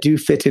that do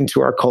fit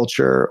into our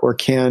culture or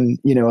can,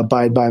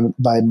 abide by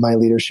my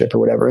leadership or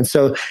whatever. And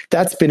so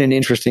that's been an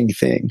interesting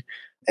thing.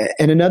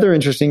 And another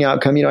interesting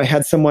outcome, I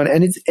had someone,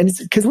 and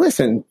it's because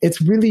listen, it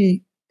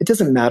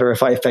doesn't matter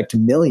if I affect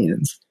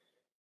millions.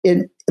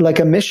 Like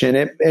a mission,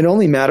 it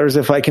only matters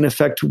if I can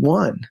affect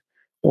one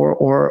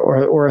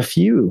or a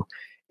few.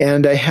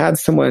 And I had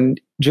someone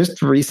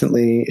just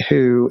recently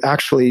who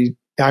actually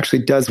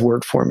does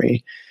work for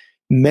me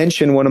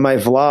mention one of my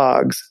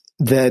vlogs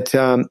that,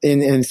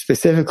 and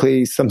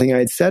specifically something I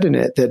had said in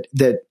it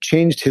that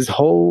changed his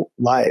whole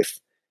life,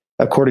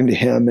 according to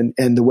him,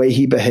 and the way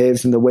he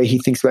behaves and the way he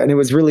thinks about it. And it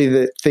was really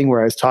the thing where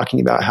I was talking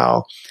about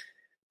how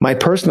my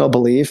personal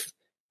belief,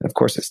 of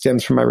course it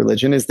stems from my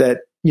religion, is that,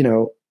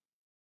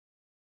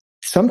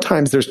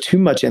 sometimes there's too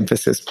much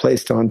emphasis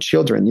placed on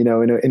children,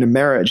 in a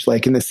marriage,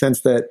 like in the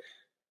sense that,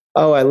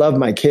 oh, I love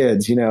my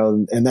kids,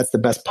 and that's the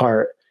best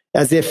part,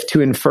 as if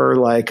to infer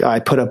like I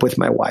put up with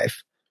my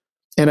wife.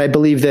 And I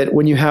believe that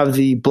when you have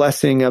the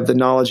blessing of the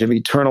knowledge of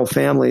eternal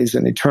families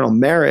and eternal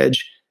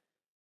marriage,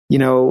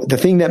 the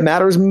thing that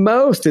matters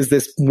most is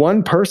this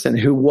one person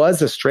who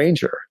was a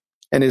stranger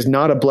and is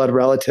not a blood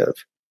relative,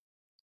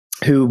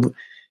 who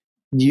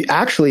you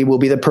actually will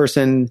be the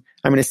person,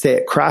 I'm going to say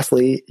it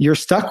crassly, you're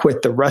stuck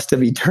with the rest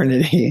of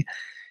eternity.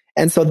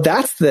 And so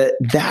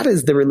that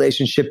is the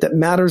relationship that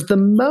matters the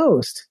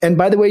most. And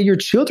by the way, your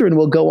children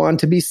will go on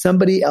to be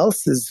somebody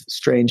else's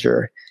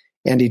stranger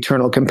and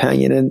eternal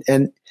companion.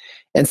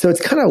 And so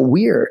it's kind of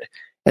weird.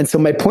 And so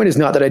my point is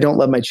not that I don't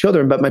love my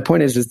children, but my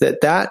point is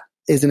that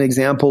is an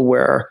example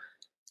where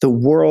the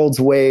world's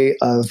way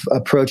of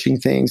approaching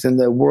things and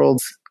the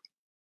world's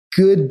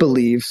good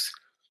beliefs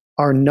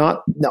are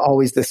not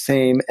always the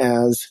same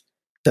as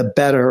the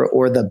better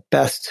or the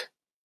best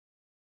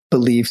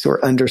beliefs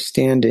or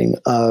understanding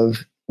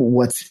of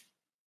what's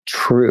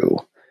true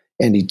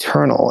and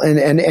eternal.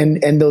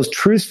 And those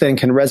truths then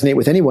can resonate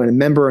with anyone,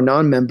 member or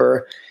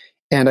non-member.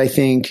 And I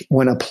think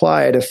when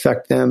applied,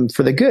 affect them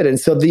for the good. And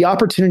so the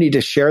opportunity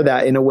to share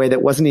that in a way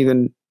that wasn't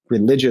even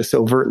religious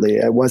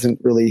overtly, I wasn't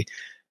really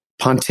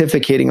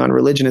pontificating on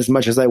religion as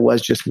much as I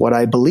was just what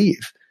I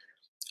believe.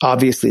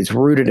 Obviously, it's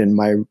rooted in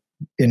my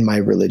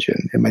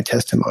religion, in my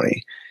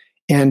testimony.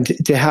 And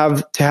to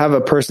have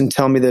a person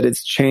tell me that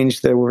it's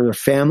changed their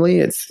family,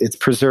 it's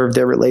preserved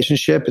their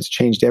relationship, it's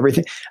changed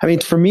everything. I mean,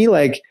 for me,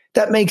 like,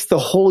 that makes the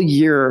whole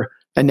year,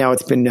 and now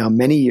it's been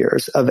many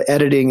years of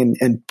editing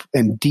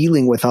and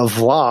dealing with a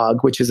vlog,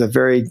 which is a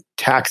very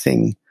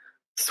taxing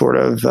sort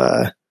of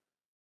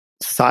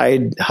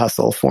side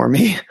hustle for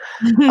me,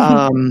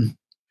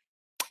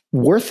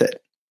 worth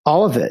it,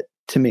 all of it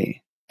to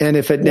me. And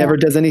if it never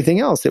does anything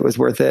else, it was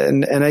worth it.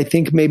 And I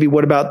think maybe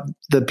what about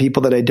the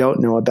people that I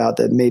don't know about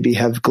that maybe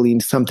have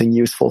gleaned something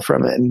useful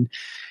from it?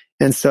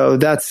 And so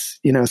that's,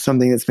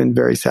 something that's been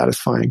very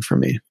satisfying for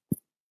me.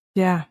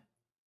 Yeah.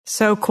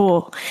 So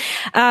cool.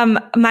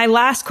 My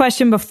last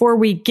question before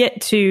we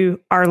get to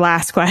our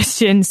last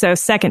question, so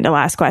second to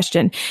last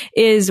question,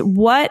 is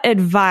what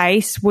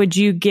advice would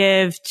you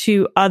give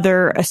to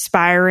other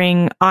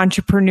aspiring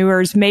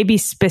entrepreneurs, maybe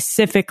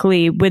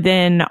specifically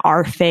within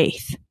our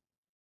faith?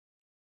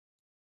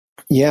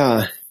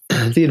 Yeah.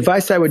 The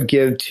advice I would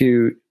give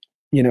to,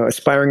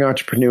 aspiring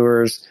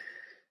entrepreneurs,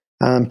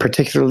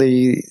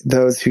 particularly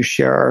those who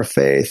share our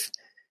faith,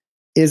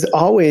 is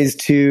always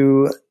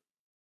to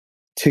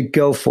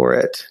go for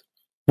it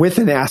with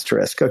an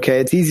asterisk. Okay.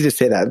 It's easy to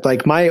say that.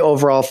 Like, my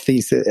overall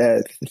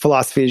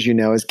philosophy, as you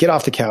know, is get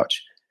off the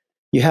couch.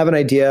 You have an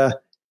idea,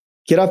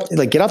 get off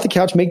the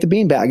couch, make the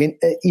beanbag.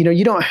 And,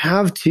 you don't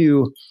have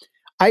to,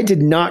 I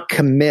did not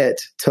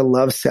commit to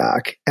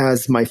Lovesac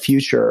as my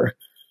future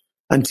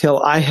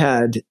until I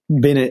had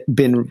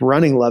been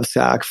running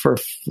Lovesac for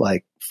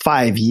like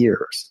 5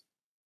 years.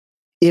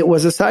 It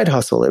was a side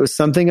hustle. It was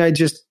something I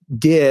just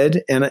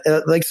did. And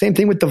like, same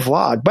thing with the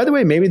vlog. By the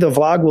way, maybe the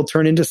vlog will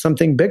turn into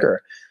something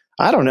bigger.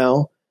 I don't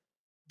know,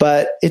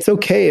 but it's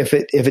okay if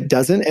it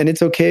doesn't, and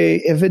it's okay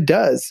if it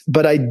does.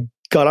 But I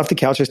got off the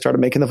couch. I started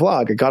making the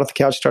vlog. I got off the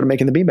couch, started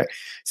making the beanbag.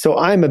 So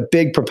I'm a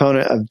big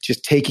proponent of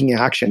just taking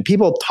action.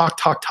 People talk.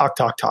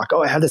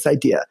 Oh, I have this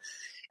idea.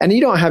 And you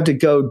don't have to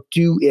go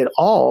do it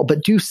all,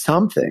 but do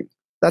something.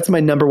 That's my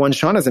number one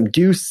Shawnism.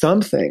 Do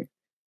something.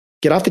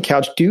 Get off the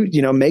couch,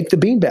 make the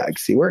beanbag,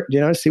 see where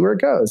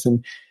it goes.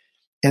 And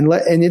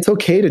it's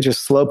okay to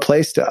just slow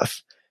play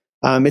stuff.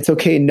 It's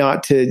okay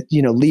not to,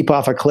 leap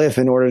off a cliff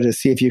in order to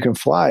see if you can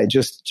fly.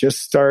 Just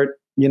start,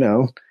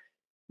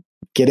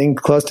 getting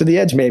close to the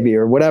edge maybe,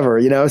 or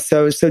whatever,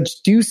 so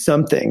do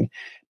something.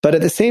 But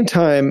at the same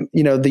time,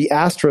 the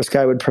asterisk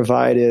I would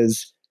provide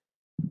is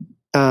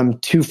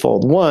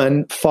twofold.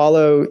 One,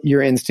 follow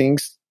your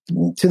instincts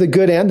to the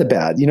good and the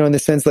bad, in the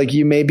sense, like,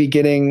 you may be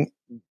getting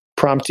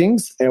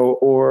promptings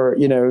or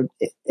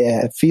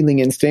feeling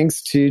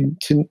instincts to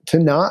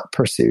not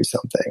pursue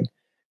something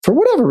for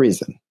whatever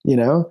reason,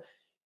 and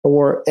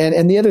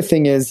the other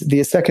thing is,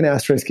 the second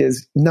asterisk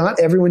is, not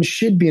everyone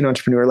should be an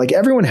entrepreneur. Like,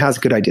 everyone has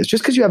good ideas.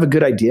 Just because you have a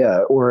good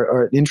idea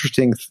or an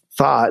interesting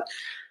thought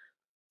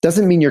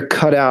doesn't mean you're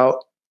cut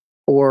out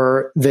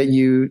or that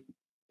you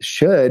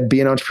should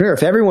be an entrepreneur.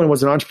 If everyone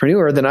was an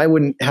entrepreneur, then I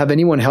wouldn't have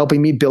anyone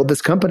helping me build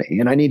this company.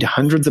 And I need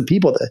hundreds of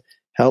people to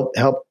help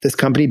this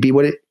company be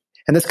what it,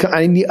 and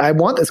I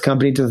want this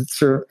company to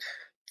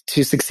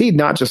succeed,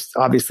 not just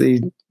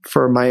obviously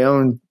for my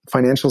own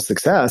financial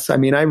success. I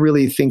mean, I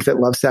really think that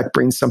Lovesac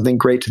brings something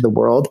great to the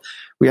world.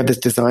 We have this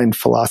design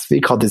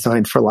philosophy called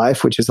Design for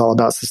Life, which is all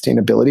about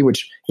sustainability,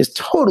 which is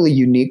totally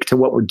unique to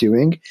what we're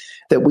doing,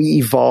 that we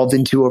evolved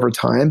into over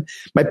time.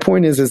 My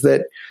point is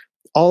that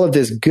all of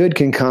this good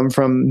can come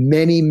from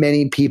many,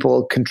 many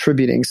people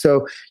contributing.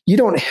 So you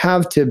don't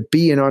have to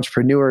be an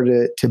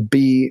entrepreneur to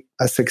be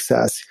a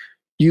success.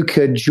 You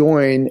could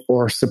join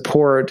or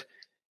support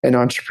an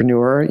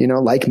entrepreneur,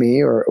 like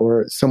me,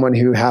 or someone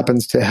who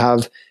happens to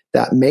have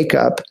that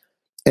makeup,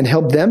 and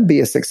help them be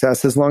a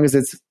success, as long as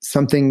it's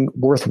something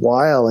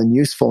worthwhile and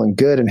useful and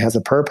good and has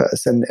a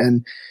purpose.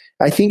 And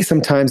I think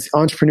sometimes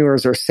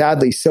entrepreneurs are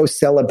sadly so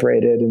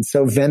celebrated and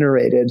so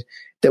venerated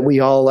that we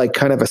all like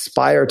kind of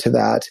aspire to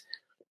that.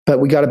 But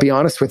we got to be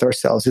honest with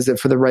ourselves. Is it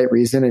for the right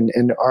reason?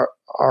 And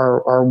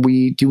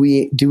do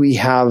we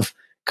have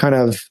kind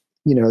of,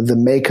 the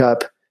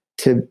makeup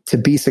to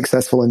be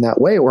successful in that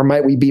way? Or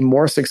might we be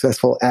more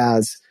successful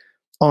as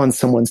on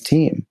someone's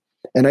team?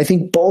 And I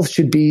think both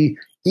should be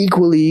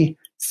equally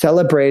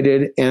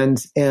celebrated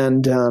and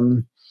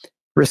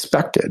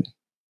respected.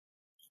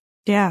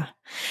 Yeah.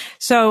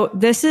 So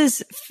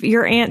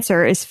your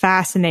answer is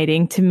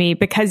fascinating to me,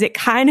 because it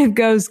kind of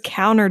goes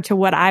counter to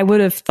what I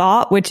would have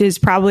thought, which is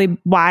probably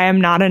why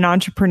I'm not an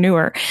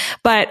entrepreneur.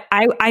 But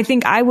I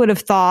think I would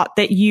have thought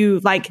that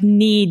you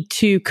need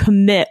to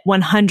commit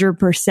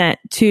 100%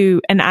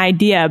 to an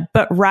idea,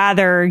 but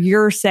rather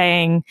you're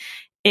saying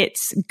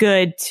it's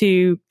good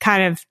to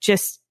kind of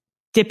just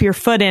dip your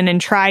foot in and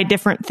try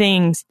different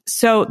things.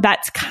 So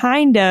that's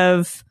kind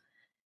of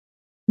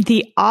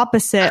the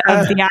opposite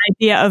of the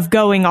idea of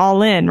going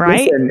all in,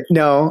 right? Listen,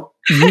 no,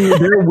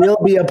 there will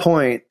be a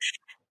point,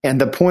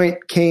 and the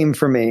point came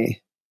for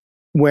me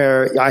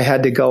where I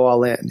had to go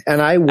all in.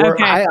 And I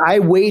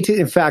waited.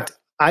 In fact,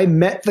 I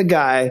met the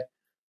guy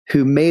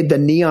who made the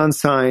neon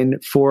sign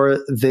for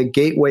the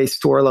Gateway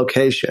store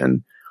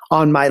location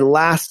on my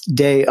last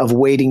day of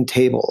waiting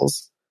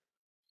tables,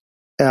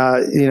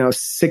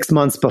 6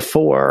 months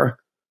before,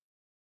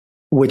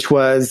 which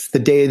was the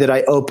day that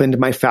I opened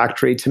my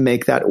factory to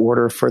make that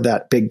order for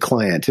that big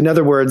client. In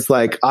other words,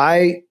 like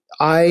I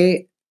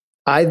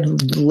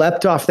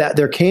leapt off that.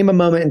 There came a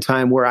moment in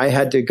time where I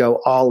had to go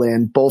all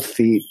in, both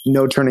feet,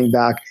 no turning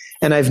back.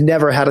 And I've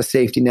never had a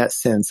safety net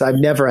since. I've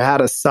never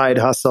had a side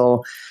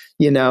hustle,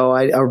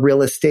 a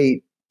real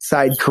estate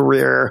side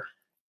career,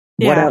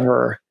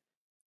 whatever.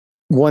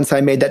 Once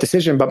I made that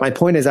decision. But my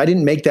point is, I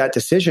didn't make that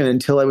decision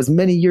until I was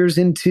many years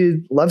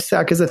into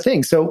Lovesac as a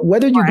thing. So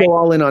whether you go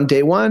all in on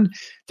day one,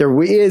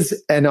 there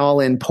is an all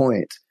in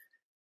point,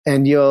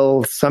 and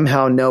you'll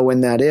somehow know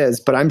when that is.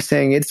 But I'm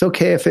saying it's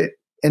okay if it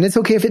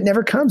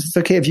never comes. It's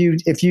okay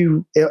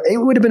it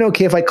would have been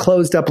okay if I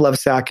closed up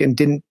Lovesac and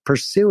didn't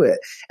pursue it.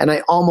 And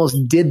I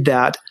almost did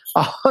that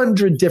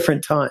 100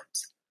 different times.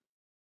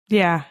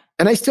 Yeah.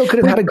 And I still could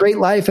have had a great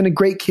life and a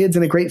great kids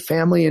and a great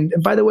family. And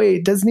by the way,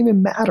 it doesn't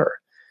even matter.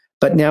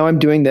 But now I'm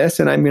doing this,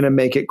 and I'm going to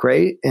make it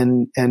great,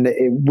 and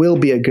it will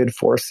be a good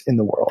force in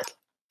the world.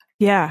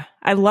 Yeah,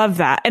 I love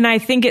that. And I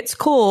think it's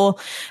cool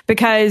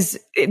because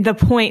the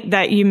point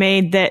that you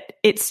made that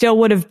it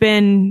would have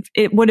been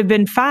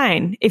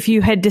fine if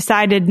you had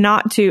decided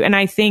not to. And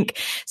I think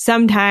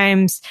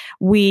sometimes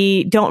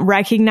we don't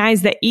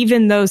recognize that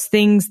even those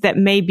things that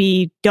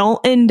maybe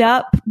don't end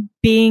up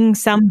being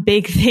some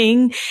big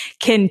thing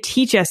can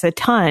teach us a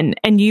ton,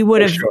 and you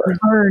would have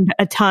learned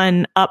a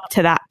ton up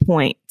to that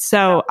point.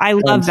 So I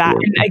love that.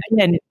 And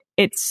again,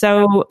 it's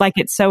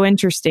so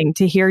interesting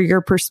to hear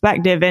your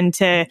perspective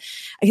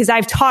because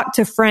I've talked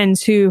to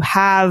friends who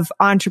have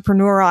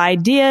entrepreneurial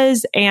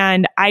ideas,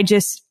 and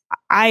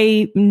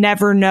I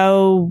never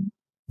know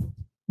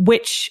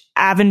which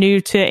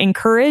avenue to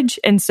encourage.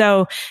 And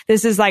so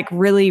this is like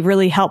really,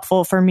 really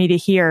helpful for me to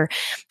hear.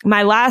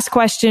 My last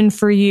question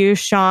for you,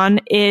 Shawn,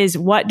 is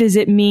what does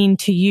it mean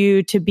to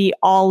you to be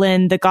all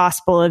in the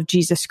gospel of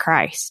Jesus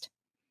Christ?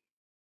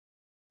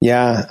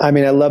 Yeah. I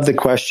mean, I love the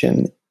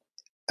question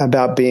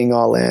about being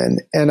all in.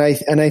 And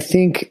I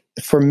think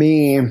for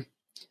me,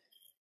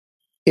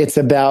 it's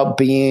about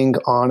being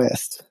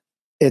honest.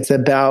 It's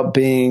about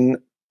being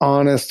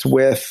honest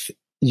with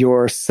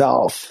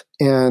yourself.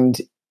 And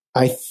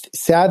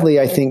sadly,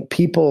 I think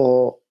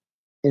people,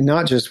 and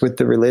not just with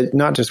the religion,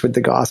 not just with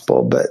the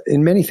gospel, but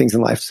in many things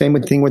in life, same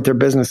thing with their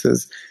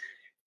businesses,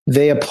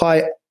 they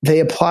apply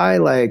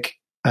like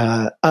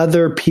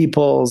other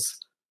people's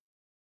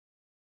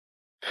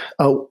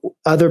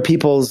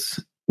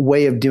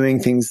way of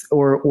doing things,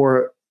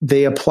 or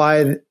they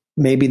apply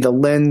maybe the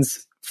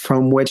lens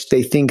from which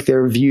they think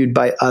they're viewed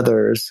by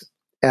others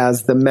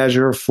as the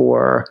measure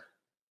for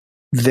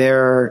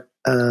their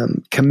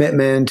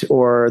commitment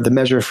or the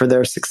measure for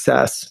their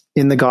success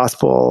in the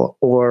gospel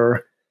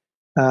or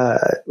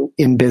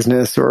in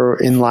business or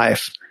in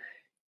life.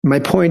 My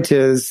point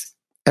is,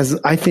 as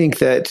I think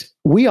that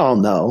we all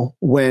know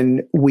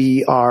when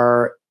we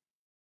are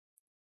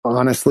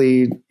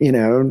honestly,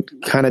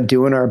 kind of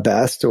doing our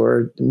best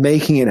or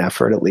making an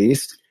effort at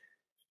least.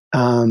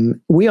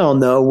 We all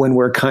know when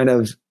we're kind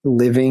of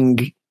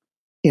living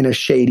in a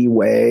shady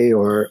way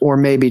or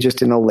maybe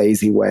just in a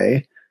lazy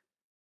way.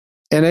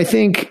 And I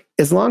think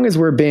as long as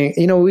we're being,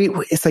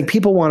 it's like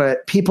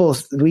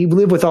we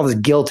live with all this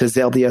guilt as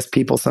LDS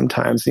people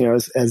sometimes,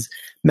 as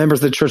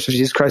members of the Church of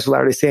Jesus Christ of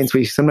Latter-day Saints,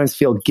 we sometimes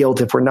feel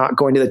guilt if we're not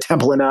going to the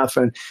temple enough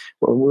and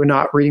we're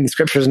not reading the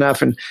scriptures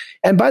enough.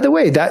 And by the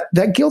way,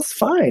 that guilt's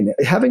fine.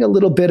 Having a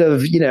little bit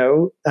of,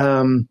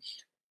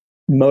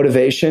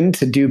 motivation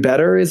to do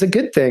better is a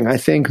good thing. I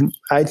think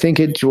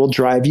it will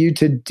drive you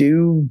to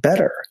do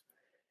better.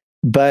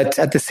 But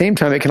at the same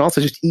time, it can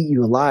also just eat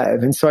you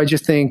alive. And so I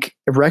just think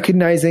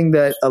recognizing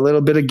that a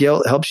little bit of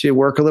guilt helps you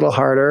work a little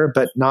harder,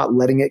 but not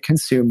letting it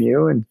consume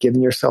you and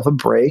giving yourself a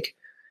break.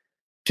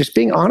 Just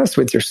being honest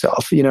with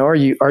yourself. Are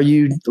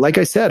you, like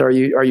I said, are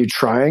you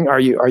trying? Are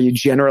you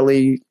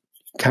generally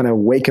kind of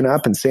waking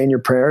up and saying your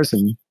prayers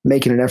and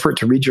making an effort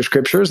to read your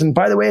scriptures? And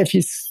by the way, if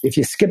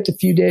you skipped a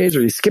few days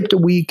or you skipped a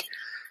week,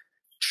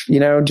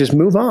 just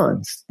move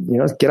on,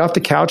 get off the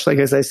couch. Like,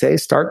 as I say,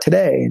 start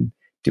today and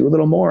do a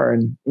little more.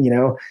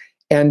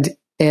 And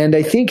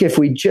I think if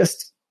we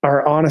just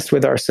are honest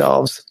with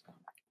ourselves,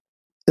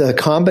 the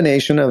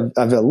combination of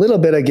a little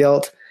bit of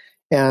guilt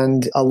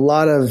and a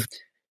lot of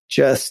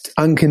just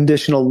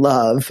unconditional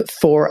love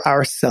for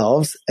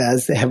ourselves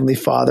as the Heavenly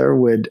Father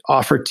would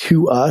offer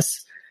to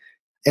us,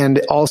 and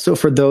also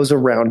for those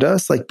around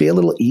us, like be a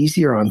little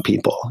easier on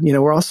people.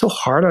 We're all so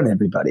hard on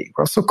everybody.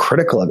 We're all so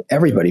critical of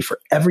everybody for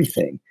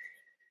everything.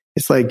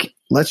 It's like,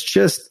 let's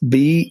just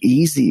be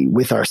easy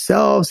with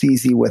ourselves,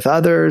 easy with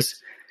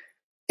others,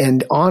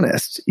 and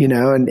honest,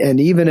 and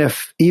even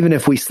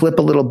if we slip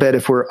a little bit,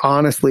 if we're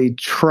honestly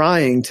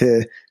trying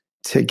to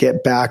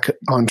get back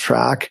on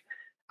track,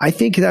 I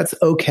think that's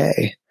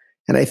okay.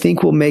 And I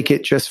think we'll make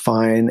it just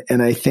fine.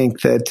 And I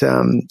think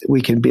that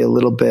we can be a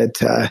little bit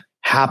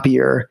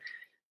happier,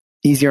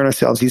 easier on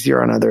ourselves,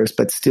 easier on others,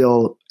 but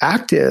still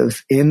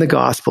active in the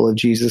gospel of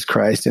Jesus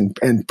Christ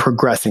and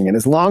progressing. And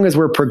as long as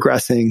we're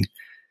progressing,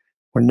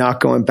 we're not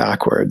going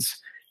backwards.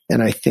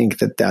 And I think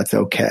that that's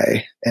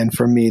okay. And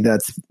for me,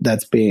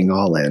 that's being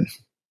all in.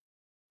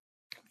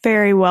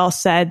 Very well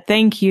said.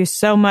 Thank you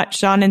so much,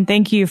 Shawn. And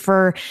thank you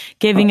for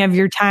giving of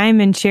your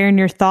time and sharing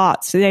your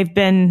thoughts. They've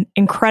been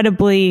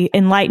incredibly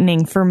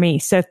enlightening for me.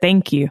 So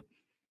thank you.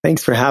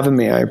 Thanks for having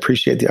me. I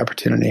appreciate the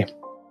opportunity.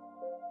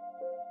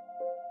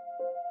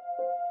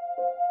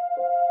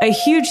 A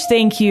huge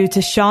thank you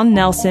to Shawn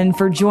Nelson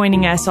for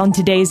joining us on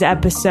today's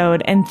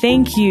episode, and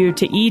thank you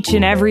to each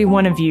and every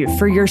one of you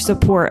for your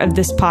support of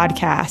this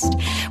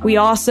podcast. We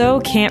also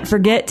can't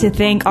forget to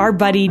thank our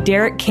buddy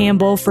Derek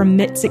Campbell from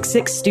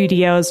MIT66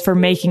 Studios for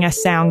making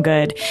us sound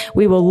good.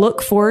 We will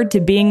look forward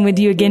to being with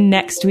you again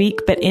next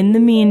week, but in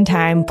the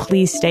meantime,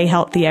 please stay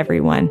healthy,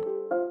 everyone.